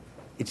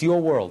 It's your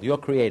world, you're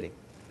creating.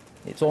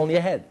 It's all in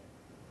your head.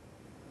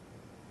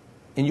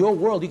 In your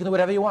world, you can do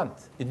whatever you want.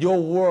 In your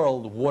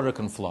world, water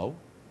can flow.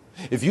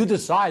 If you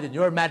decide in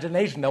your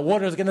imagination that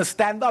water is going to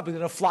stand up, it's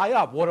going to fly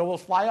up, water will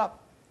fly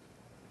up.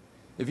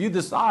 If you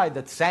decide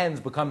that sands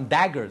become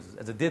daggers,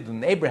 as it did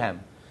in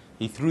Abraham,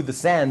 he threw the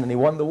sand and he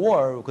won the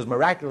war because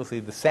miraculously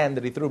the sand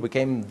that he threw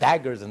became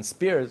daggers and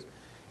spears.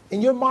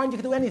 In your mind, you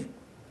can do anything.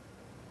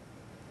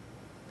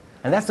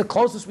 And that's the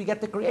closest we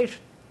get to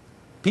creation.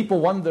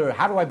 People wonder,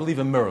 how do I believe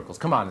in miracles?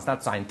 Come on, it's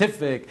not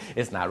scientific,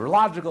 it's not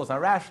logical, it's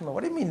not rational.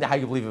 What do you mean how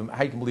you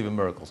can believe in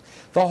miracles?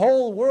 The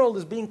whole world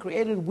is being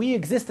created. We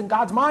exist in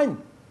God's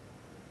mind.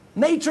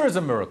 Nature is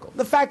a miracle.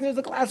 The fact that there's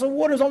a glass of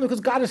water is only because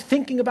God is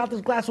thinking about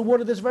this glass of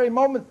water this very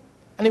moment.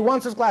 And he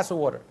wants this glass of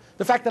water.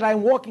 The fact that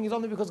I'm walking is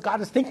only because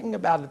God is thinking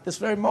about it this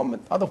very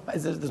moment.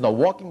 Otherwise, there's no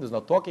walking, there's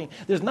no talking,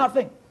 there's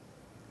nothing.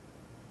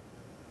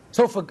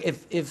 So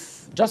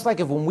if just like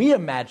when we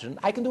imagine,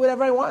 I can do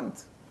whatever I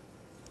want.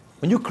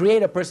 When you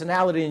create a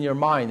personality in your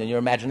mind and your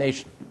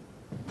imagination,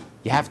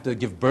 you have to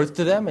give birth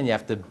to them, and you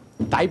have to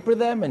diaper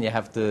them, and you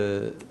have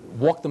to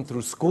walk them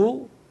through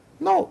school.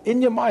 No,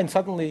 in your mind,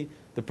 suddenly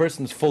the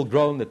person's full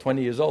grown, they're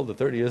 20 years old, they're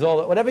 30 years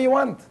old, whatever you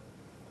want.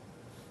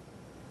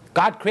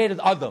 God created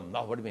Adam.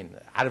 No, what do you mean?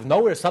 Out of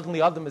nowhere, suddenly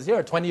Adam is here.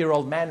 A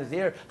 20-year-old man is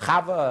here.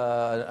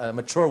 Chava, a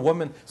mature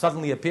woman,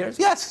 suddenly appears.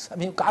 Yes, I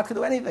mean, God could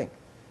do anything.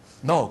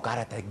 No, God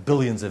had to take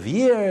billions of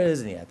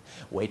years, and he had to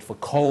wait for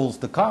coals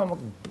to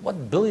come.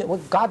 What billion?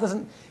 What God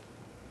doesn't...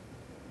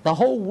 The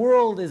whole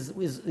world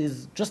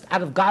is just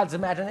out of God's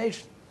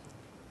imagination.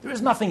 There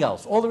is nothing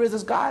else. All there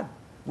is God.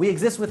 We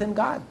exist within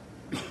God.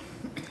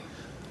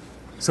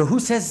 So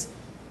who says...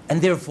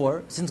 And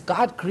therefore, since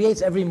God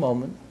creates every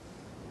moment,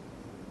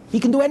 he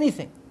can do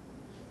anything.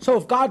 So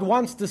if God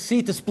wants the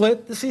sea to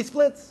split, the sea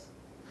splits.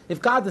 If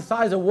God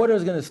decides that water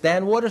is going to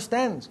stand, water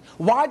stands.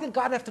 Why did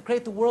God have to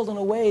create the world in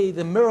a way,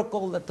 the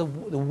miracle that the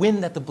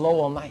wind had to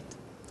blow all night?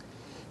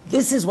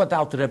 This is what the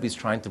Alter Rebbe is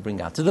trying to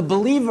bring out. To the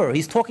believer,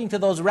 he's talking to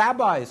those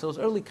rabbis, those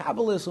early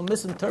Kabbalists who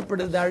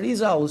misinterpreted the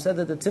Arizal, who said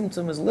that the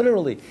Tzimtzum is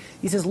literally.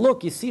 He says,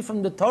 look, you see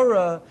from the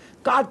Torah,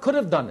 God could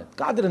have done it.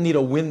 God didn't need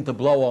a wind to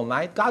blow all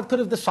night. God could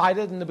have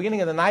decided in the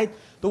beginning of the night,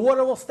 the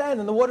water will stand,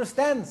 and the water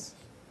stands.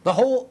 The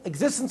whole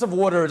existence of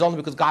water is only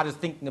because God is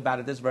thinking about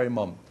it this very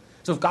moment.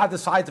 So if God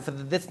decides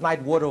that this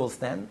night water will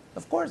stand,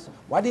 of course,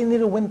 why do you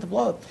need a wind to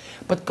blow it?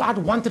 But God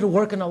wanted to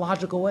work in a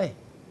logical way.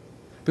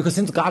 Because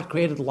since God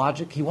created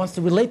logic, He wants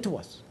to relate to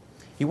us.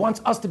 He wants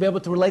us to be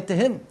able to relate to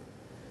Him.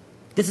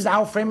 This is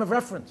our frame of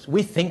reference.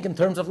 We think in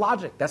terms of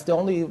logic. That's the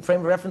only frame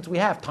of reference we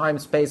have. Time,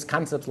 space,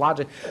 concepts,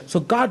 logic. So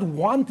God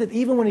wanted,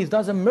 even when He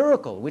does a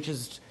miracle, which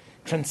is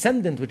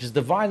transcendent, which is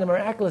divine and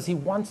miraculous, He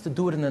wants to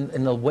do it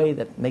in a way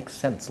that makes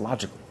sense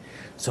logically.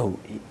 So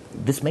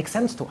this makes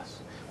sense to us.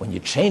 When you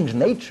change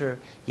nature,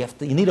 you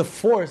need a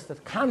force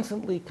that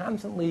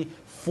constantly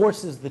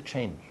forces the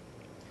change.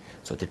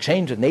 So to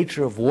change the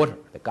nature of water,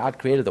 that God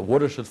created that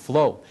water should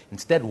flow,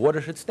 instead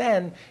water should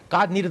stand,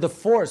 God needed a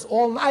force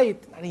all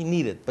night, not He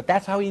needed, but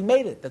that's how He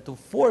made it, that the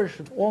force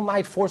should all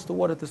night force the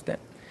water to stand.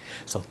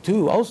 So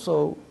too,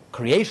 also,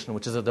 creation,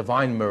 which is a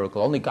divine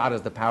miracle, only God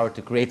has the power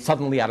to create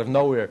suddenly out of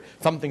nowhere,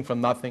 something from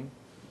nothing.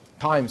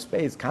 Time,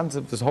 space,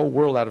 concept, this whole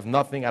world out of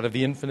nothing, out of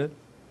the infinite,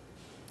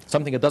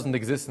 something that doesn't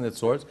exist in its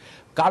source.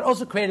 God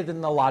also created it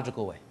in a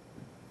logical way.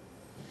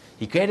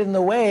 He created it in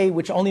a way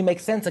which only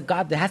makes sense that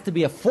God, there has to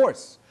be a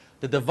force.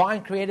 The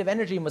divine creative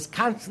energy must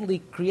constantly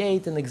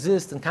create and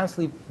exist and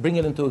constantly bring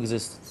it into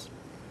existence.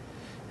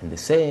 And the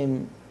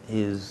same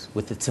is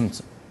with the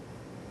Tzimtzum.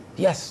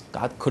 Yes,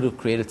 God could have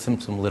created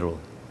Tzimtzum literally.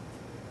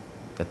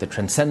 That the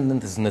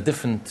transcendent is in a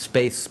different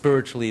space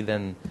spiritually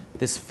than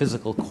this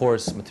physical,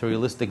 coarse,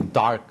 materialistic,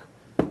 dark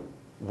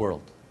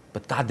world.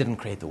 But God didn't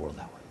create the world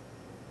that way.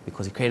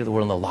 Because He created the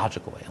world in a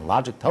logical way. And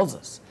logic tells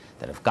us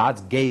that if God's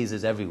gaze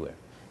is everywhere,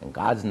 and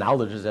God's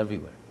knowledge is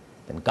everywhere,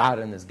 then God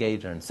and His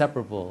gaze are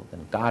inseparable,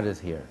 then God is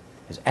here,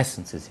 His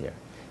essence is here,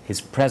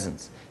 His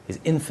presence, His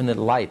infinite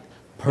light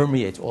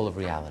permeates all of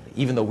reality.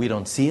 Even though we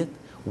don't see it,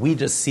 we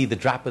just see the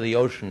drop of the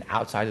ocean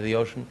outside of the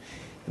ocean.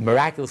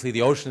 Miraculously,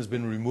 the ocean has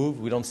been removed.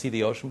 We don't see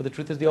the ocean, but the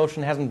truth is the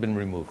ocean hasn't been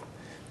removed.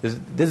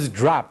 This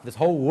drop, this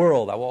whole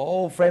world, our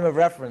whole frame of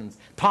reference,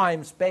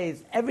 time,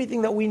 space,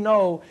 everything that we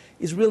know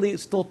is really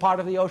still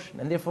part of the ocean,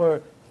 and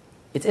therefore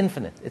it's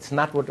infinite. It's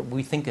not what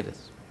we think it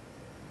is.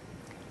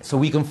 So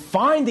we can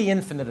find the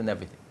infinite in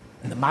everything.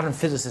 And the modern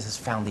physicist has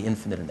found the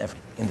infinite in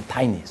everything, in the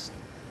tiniest.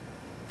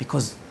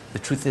 Because the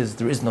truth is,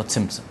 there is no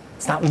tzimtzum.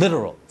 It's not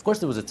literal. Of course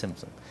there was a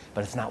tzimtzum,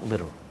 but it's not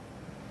literal.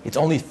 It's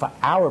only for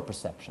our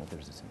perception that there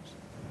is a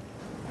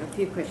tzimtzum. A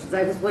few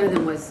questions. One of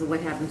them was, so what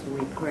happens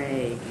when we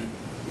pray?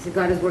 You said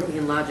God is working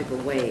in logical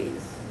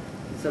ways.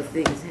 So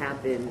things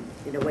happen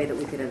in a way that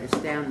we could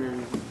understand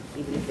them,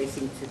 even if they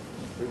seem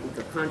to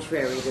be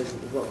contrary to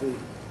what we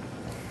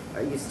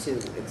are used to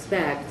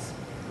expect.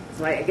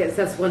 So I guess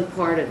that's one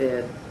part of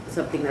it,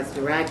 something that's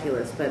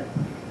miraculous. But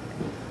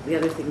the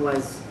other thing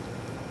was,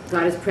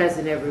 God is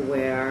present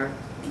everywhere.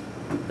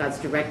 God's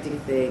directing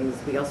things.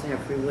 We also have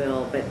free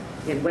will. But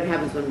again, what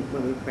happens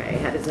when we pray?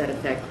 How does that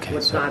affect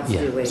what God's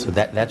doing? So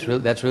that's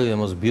really the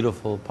most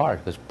beautiful part,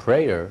 because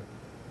prayer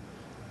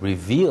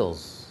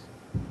reveals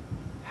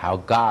how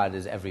God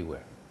is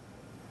everywhere.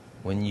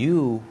 When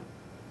you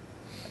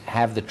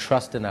have the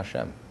trust in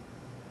Hashem,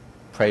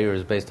 prayer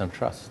is based on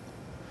trust.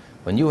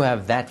 When you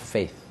have that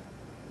faith,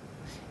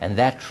 and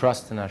that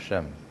trust in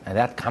Hashem, and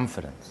that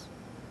confidence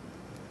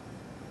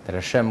that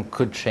Hashem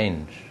could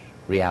change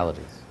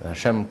realities, that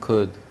Hashem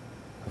could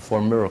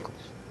perform miracles,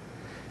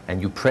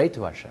 and you pray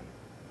to Hashem,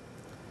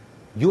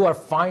 you are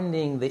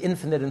finding the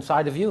infinite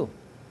inside of you.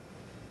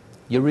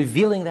 You're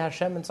revealing the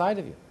Hashem inside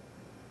of you.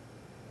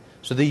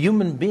 So the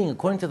human being,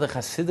 according to the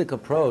Hasidic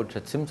approach,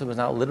 that Tzimtzum is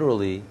not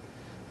literally,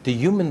 the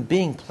human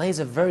being plays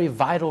a very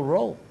vital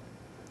role.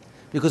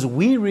 Because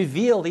we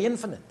reveal the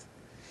infinite.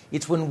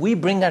 It's when we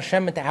bring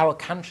Hashem into our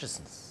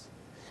consciousness,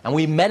 and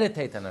we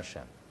meditate on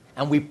Hashem,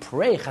 and we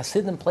pray.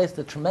 Hasidim place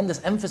a tremendous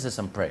emphasis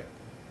on prayer.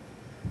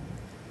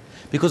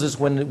 Because it's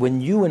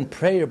when you in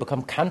prayer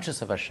become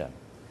conscious of Hashem,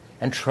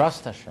 and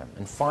trust Hashem,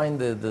 and find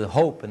the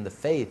hope and the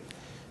faith,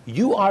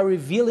 you are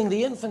revealing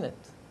the infinite.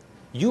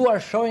 You are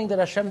showing that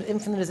Hashem's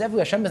infinite is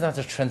everywhere. Hashem is not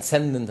just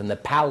transcendent in the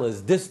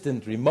palace,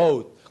 distant,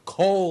 remote,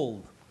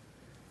 cold.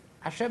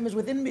 Hashem is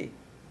within me.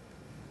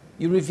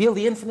 You reveal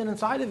the infinite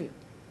inside of you.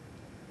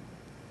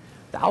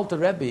 The Alter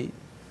Rebbe,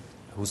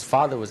 whose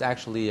father was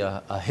actually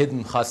a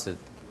hidden chassid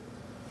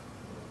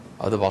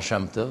of the Baal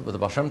Shem Tov, but the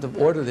Baal Shem Tov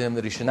ordered him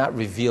that he should not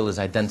reveal his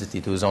identity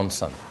to his own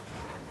son.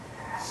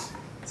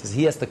 He says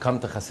he has to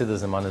come to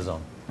Hasidism on his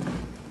own.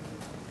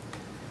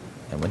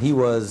 And when he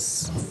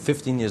was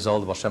 15 years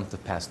old, the Baal Shem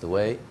Tov passed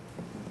away.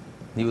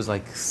 He was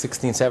like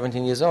 16,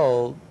 17 years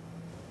old.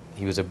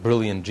 He was a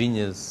brilliant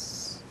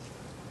genius,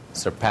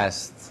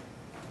 surpassed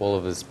all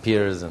of his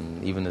peers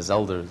and even his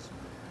elders.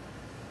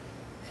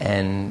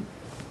 And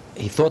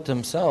he thought to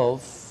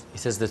himself, he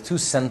says, there are two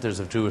centers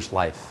of Jewish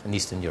life in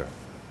Eastern Europe.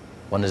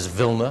 One is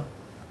Vilna,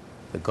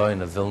 the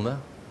Gaon of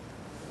Vilna,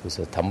 who's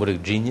a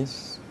Talmudic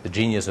genius, the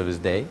genius of his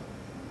day.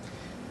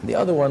 And the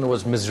other one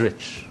was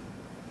Mizrich,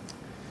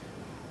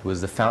 who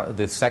was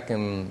the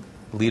second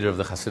leader of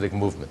the Hasidic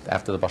movement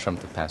after the Baal Shem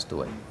Tov passed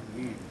away.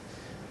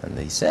 And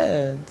he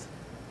says,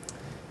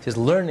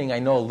 learning, I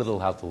know a little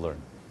how to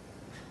learn.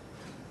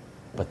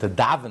 But to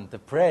daven, to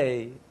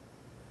pray,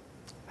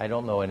 I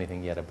don't know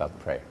anything yet about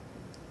prayer.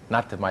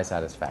 Not to my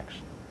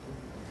satisfaction.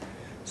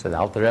 So the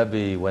Alter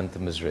Rebbe went to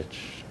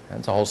Mizrich. And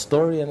it's a whole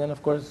story, and then,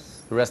 of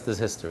course, the rest is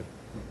history.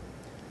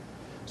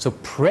 So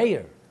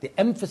prayer, the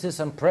emphasis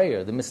on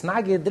prayer, the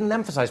Misnagid didn't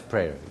emphasize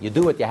prayer. You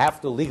do it, you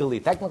have to legally.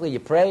 Technically, you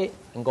pray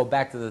and go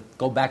back to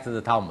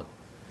the Talmud.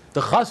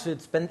 The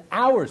Chassid spent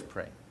hours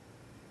praying,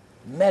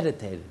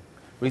 meditating,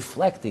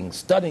 reflecting,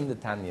 studying the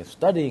Tanya,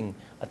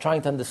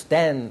 trying to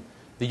understand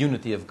the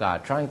unity of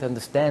God, trying to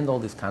understand all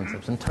these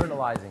concepts,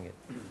 internalizing it,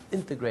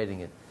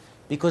 integrating it.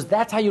 Because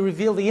that's how you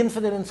reveal the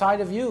infinite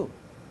inside of you.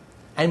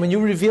 And when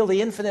you reveal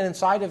the infinite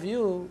inside of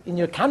you, in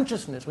your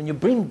consciousness, when you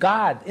bring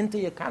God into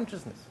your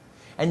consciousness,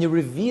 and you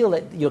reveal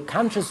it, your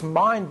conscious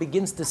mind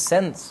begins to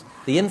sense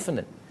the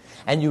infinite,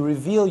 and you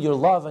reveal your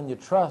love and your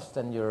trust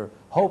and your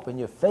hope and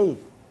your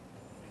faith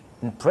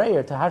in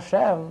prayer to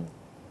Hashem,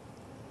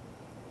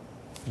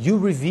 you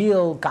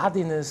reveal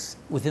godliness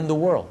within the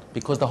world,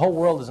 because the whole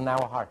world is in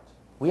our heart.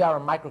 We are a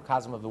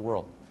microcosm of the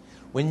world.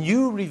 When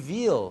you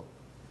reveal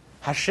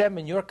Hashem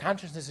in your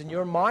consciousness, in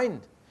your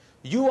mind,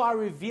 you are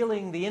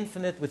revealing the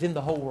infinite within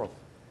the whole world.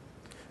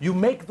 You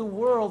make the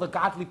world a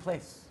godly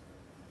place,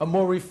 a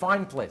more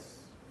refined place,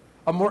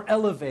 a more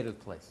elevated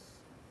place,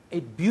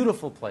 a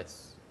beautiful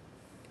place,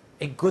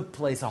 a good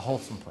place, a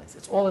wholesome place.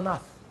 It's all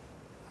enough.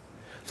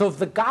 So if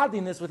the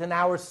godliness within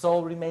our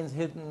soul remains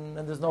hidden,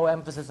 and there's no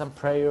emphasis on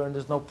prayer, and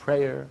there's no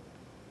prayer,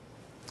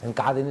 and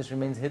godliness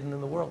remains hidden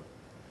in the world,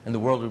 and the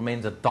world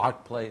remains a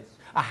dark place,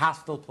 a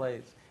hostile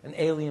place, an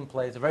alien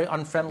place, a very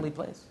unfriendly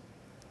place.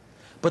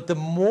 But the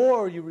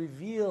more you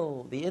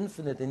reveal the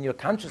infinite in your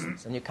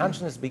consciousness, and your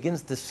consciousness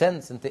begins to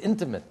sense and to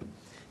intimate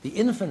the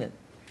infinite,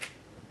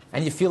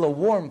 and you feel a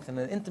warmth and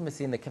an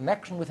intimacy and a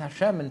connection with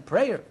Hashem in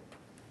prayer,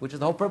 which is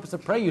the whole purpose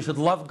of prayer. You should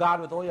love God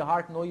with all your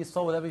heart and all your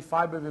soul, with every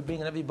fiber of your being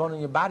and every bone in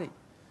your body.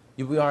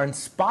 We are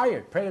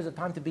inspired. Prayer is a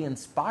time to be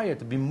inspired,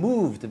 to be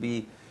moved, to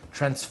be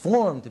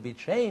transformed, to be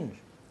changed.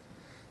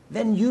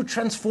 Then you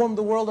transform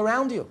the world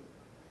around you,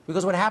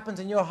 because what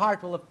happens in your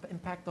heart will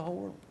impact the whole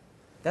world.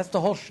 That's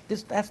the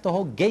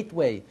whole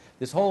gateway,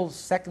 this whole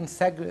second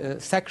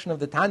section of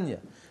the Tanya,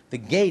 the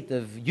gate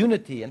of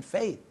unity and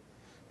faith.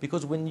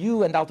 Because when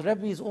you, and Alter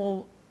Rebbe is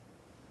all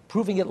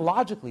proving it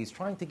logically, he's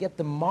trying to get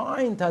the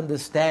mind to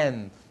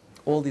understand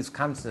all these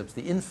concepts,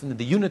 the infinite,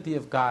 the unity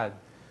of God,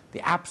 the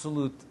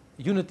absolute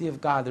unity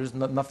of God, there's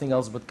nothing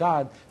else but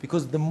God.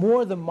 Because the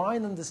more the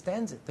mind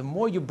understands it, the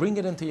more you bring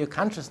it into your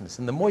consciousness,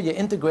 and the more you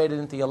integrate it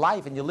into your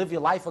life, and you live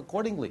your life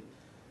accordingly.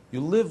 You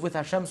live with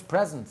Hashem's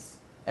presence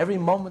every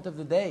moment of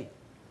the day.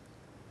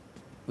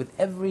 With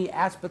every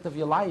aspect of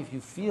your life, you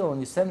feel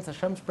and you sense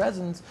Hashem's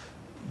presence.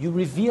 You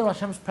reveal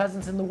Hashem's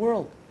presence in the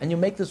world, and you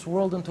make this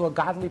world into a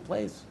godly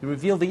place. You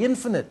reveal the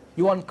infinite.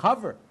 You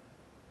uncover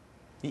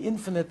the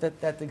infinite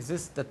that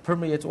exists, that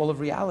permeates all of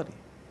reality.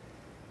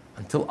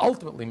 Until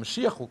ultimately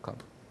Mashiach will come,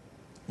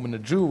 when a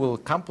Jew will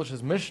accomplish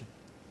his mission,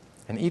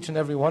 and each and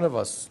every one of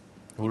us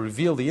will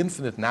reveal the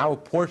infinite, now a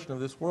portion of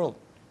this world.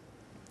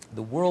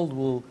 The world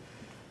will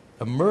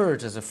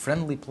emerge as a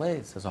friendly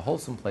place, as a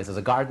wholesome place, as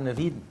a Garden of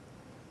Eden,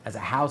 as a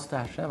house to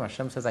Hashem.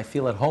 Hashem says, I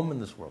feel at home in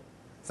this world.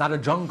 It's not a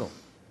jungle.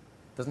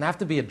 It doesn't have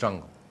to be a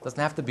jungle. It doesn't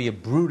have to be a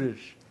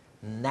brutish,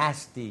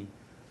 nasty,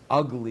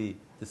 ugly,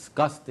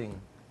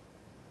 disgusting,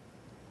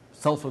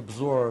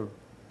 self-absorbed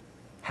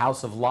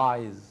house of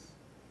lies.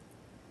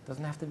 It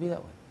doesn't have to be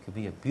that way. It could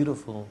be a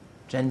beautiful,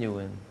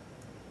 genuine,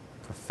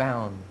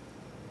 profound,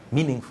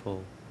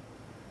 meaningful,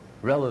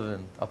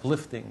 relevant,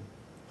 uplifting,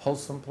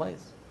 wholesome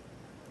place.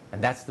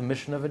 And that's the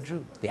mission of a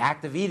Jew. The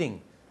act of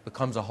eating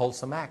becomes a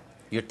wholesome act.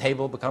 Your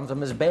table becomes a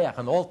mizbeach,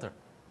 an altar.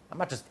 I'm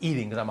not just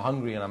eating because I'm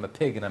hungry and I'm a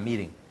pig and I'm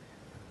eating.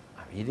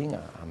 I'm eating.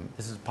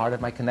 This is part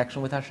of my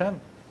connection with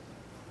Hashem.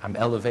 I'm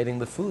elevating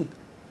the food.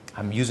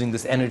 I'm using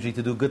this energy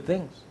to do good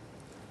things.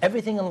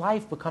 Everything in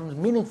life becomes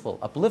meaningful,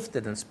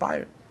 uplifted,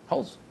 inspired,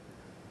 wholesome.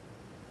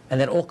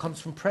 And that all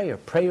comes from prayer.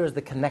 Prayer is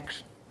the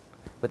connection.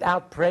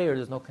 Without prayer,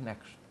 there's no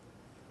connection.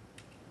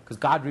 Because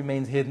God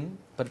remains hidden,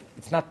 but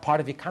it's not part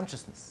of your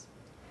consciousness.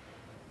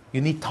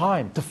 You need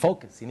time to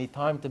focus. You need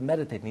time to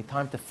meditate. You need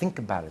time to think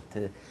about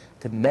it,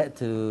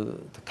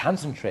 to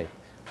concentrate.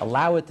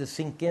 Allow it to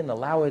sink in.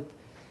 Allow it,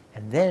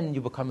 and then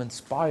you become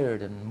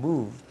inspired and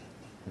moved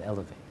and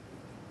elevate.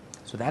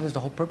 So that is the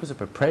whole purpose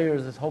of it. Prayer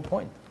is this whole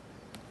point.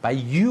 By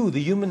you,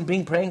 the human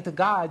being, praying to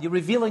God, you're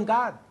revealing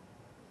God.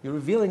 You're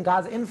revealing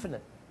God's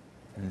infinite.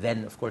 And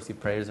then, of course, your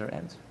prayers are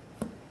answered.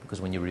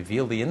 Because when you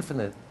reveal the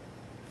infinite,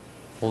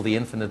 all the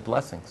infinite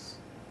blessings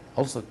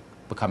also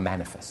become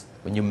manifest.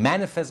 When you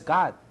manifest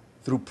God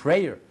through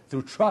prayer,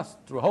 through trust,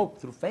 through hope,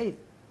 through faith,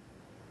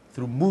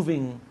 through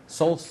moving,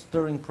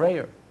 soul-stirring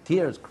prayer,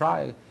 tears,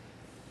 cry,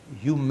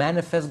 you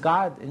manifest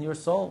God in your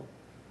soul.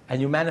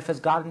 And you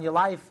manifest God in your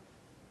life.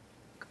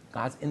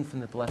 God's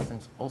infinite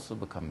blessings also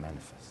become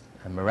manifest,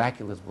 and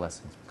miraculous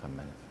blessings become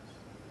manifest.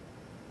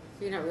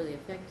 So you're not really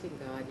affecting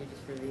God, you're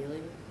just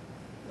revealing?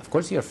 Of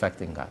course you're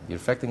affecting God. You're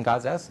affecting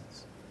God's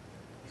essence.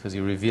 Because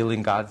you're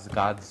revealing God's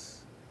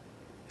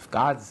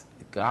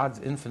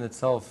infinite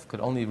self could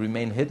only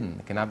remain hidden,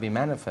 it cannot be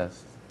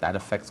manifest, that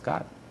affects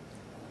God.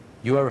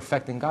 You are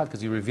affecting God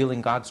because you're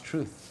revealing God's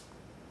truth.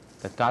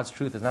 That God's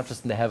truth is not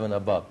just in the heaven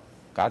above.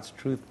 God's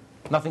truth,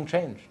 nothing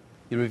changed.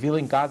 You're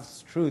revealing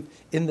God's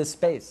truth in the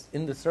space,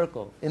 in the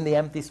circle, in the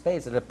empty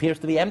space. It appears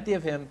to be empty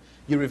of Him.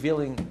 You're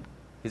revealing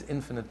His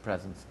infinite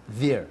presence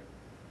there,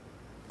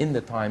 in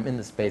the time, in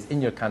the space,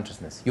 in your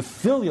consciousness. You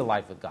fill your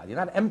life with God. You're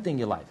not emptying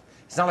your life.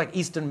 It's not like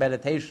Eastern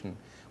meditation,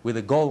 where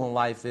the goal in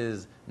life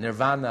is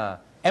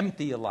nirvana.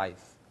 Empty your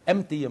life,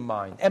 empty your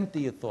mind,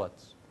 empty your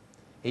thoughts.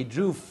 A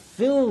Jew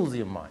fills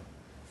your mind,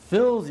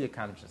 fills your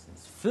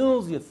consciousness,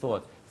 fills your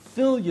thoughts,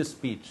 fill your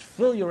speech,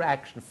 fill your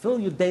action, fill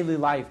your daily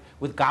life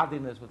with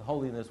godliness, with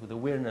holiness, with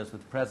awareness,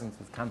 with presence,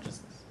 with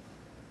consciousness.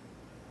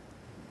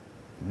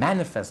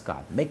 Manifest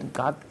God, make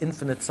God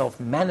infinite self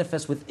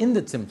manifest within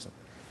the tzimtzum,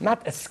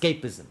 not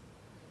escapism.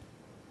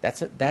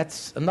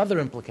 That's another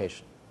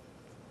implication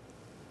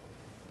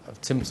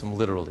of tzimtzum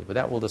literally, but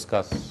that we'll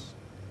discuss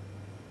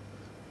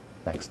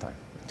next time,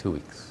 in 2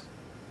 weeks.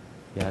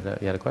 You had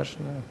a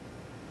question?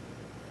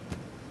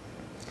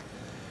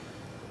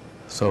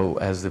 So,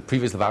 as the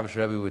previous Lubavitcher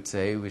Rebbe would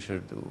say, we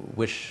should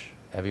wish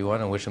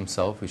everyone and wish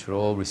himself, we should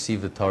all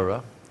receive the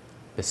Torah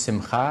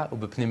b'simcha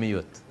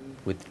u'b'pnimiyut,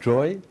 with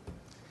joy,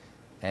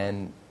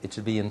 and it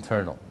should be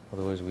internal.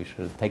 Otherwise, we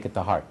should take it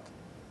to heart.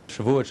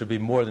 Shavuot should be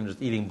more than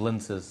just eating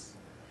blintzes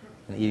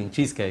and eating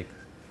cheesecake,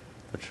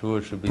 but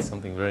Shavuot should be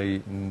something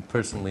very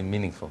personally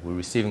meaningful. We're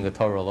receiving the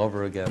Torah all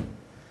over again,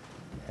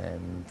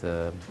 and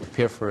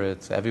prepare for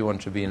it. So everyone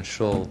should be in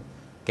shul.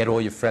 Get all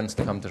your friends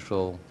to come to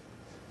shul.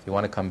 If you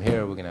want to come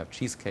here, we're going to have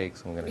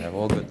cheesecakes, and we're going to have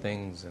all good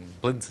things, and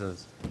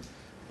blintzes.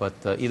 But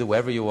either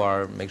wherever you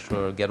are, make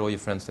sure, get all your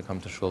friends to come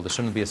to shul. There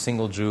shouldn't be a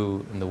single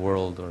Jew in the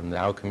world or in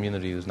our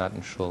community who's not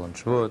in shul on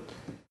Shavuot.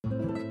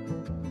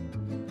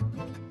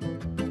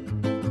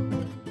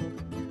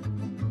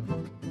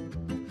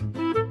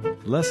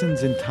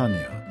 Lessons in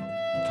Tanya,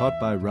 taught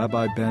by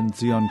Rabbi Ben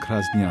Zion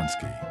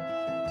Krasniansky.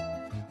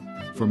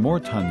 For more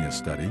Tanya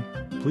study,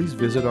 please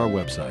visit our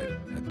website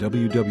at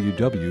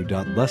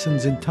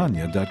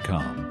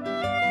www.lessonsintanya.com.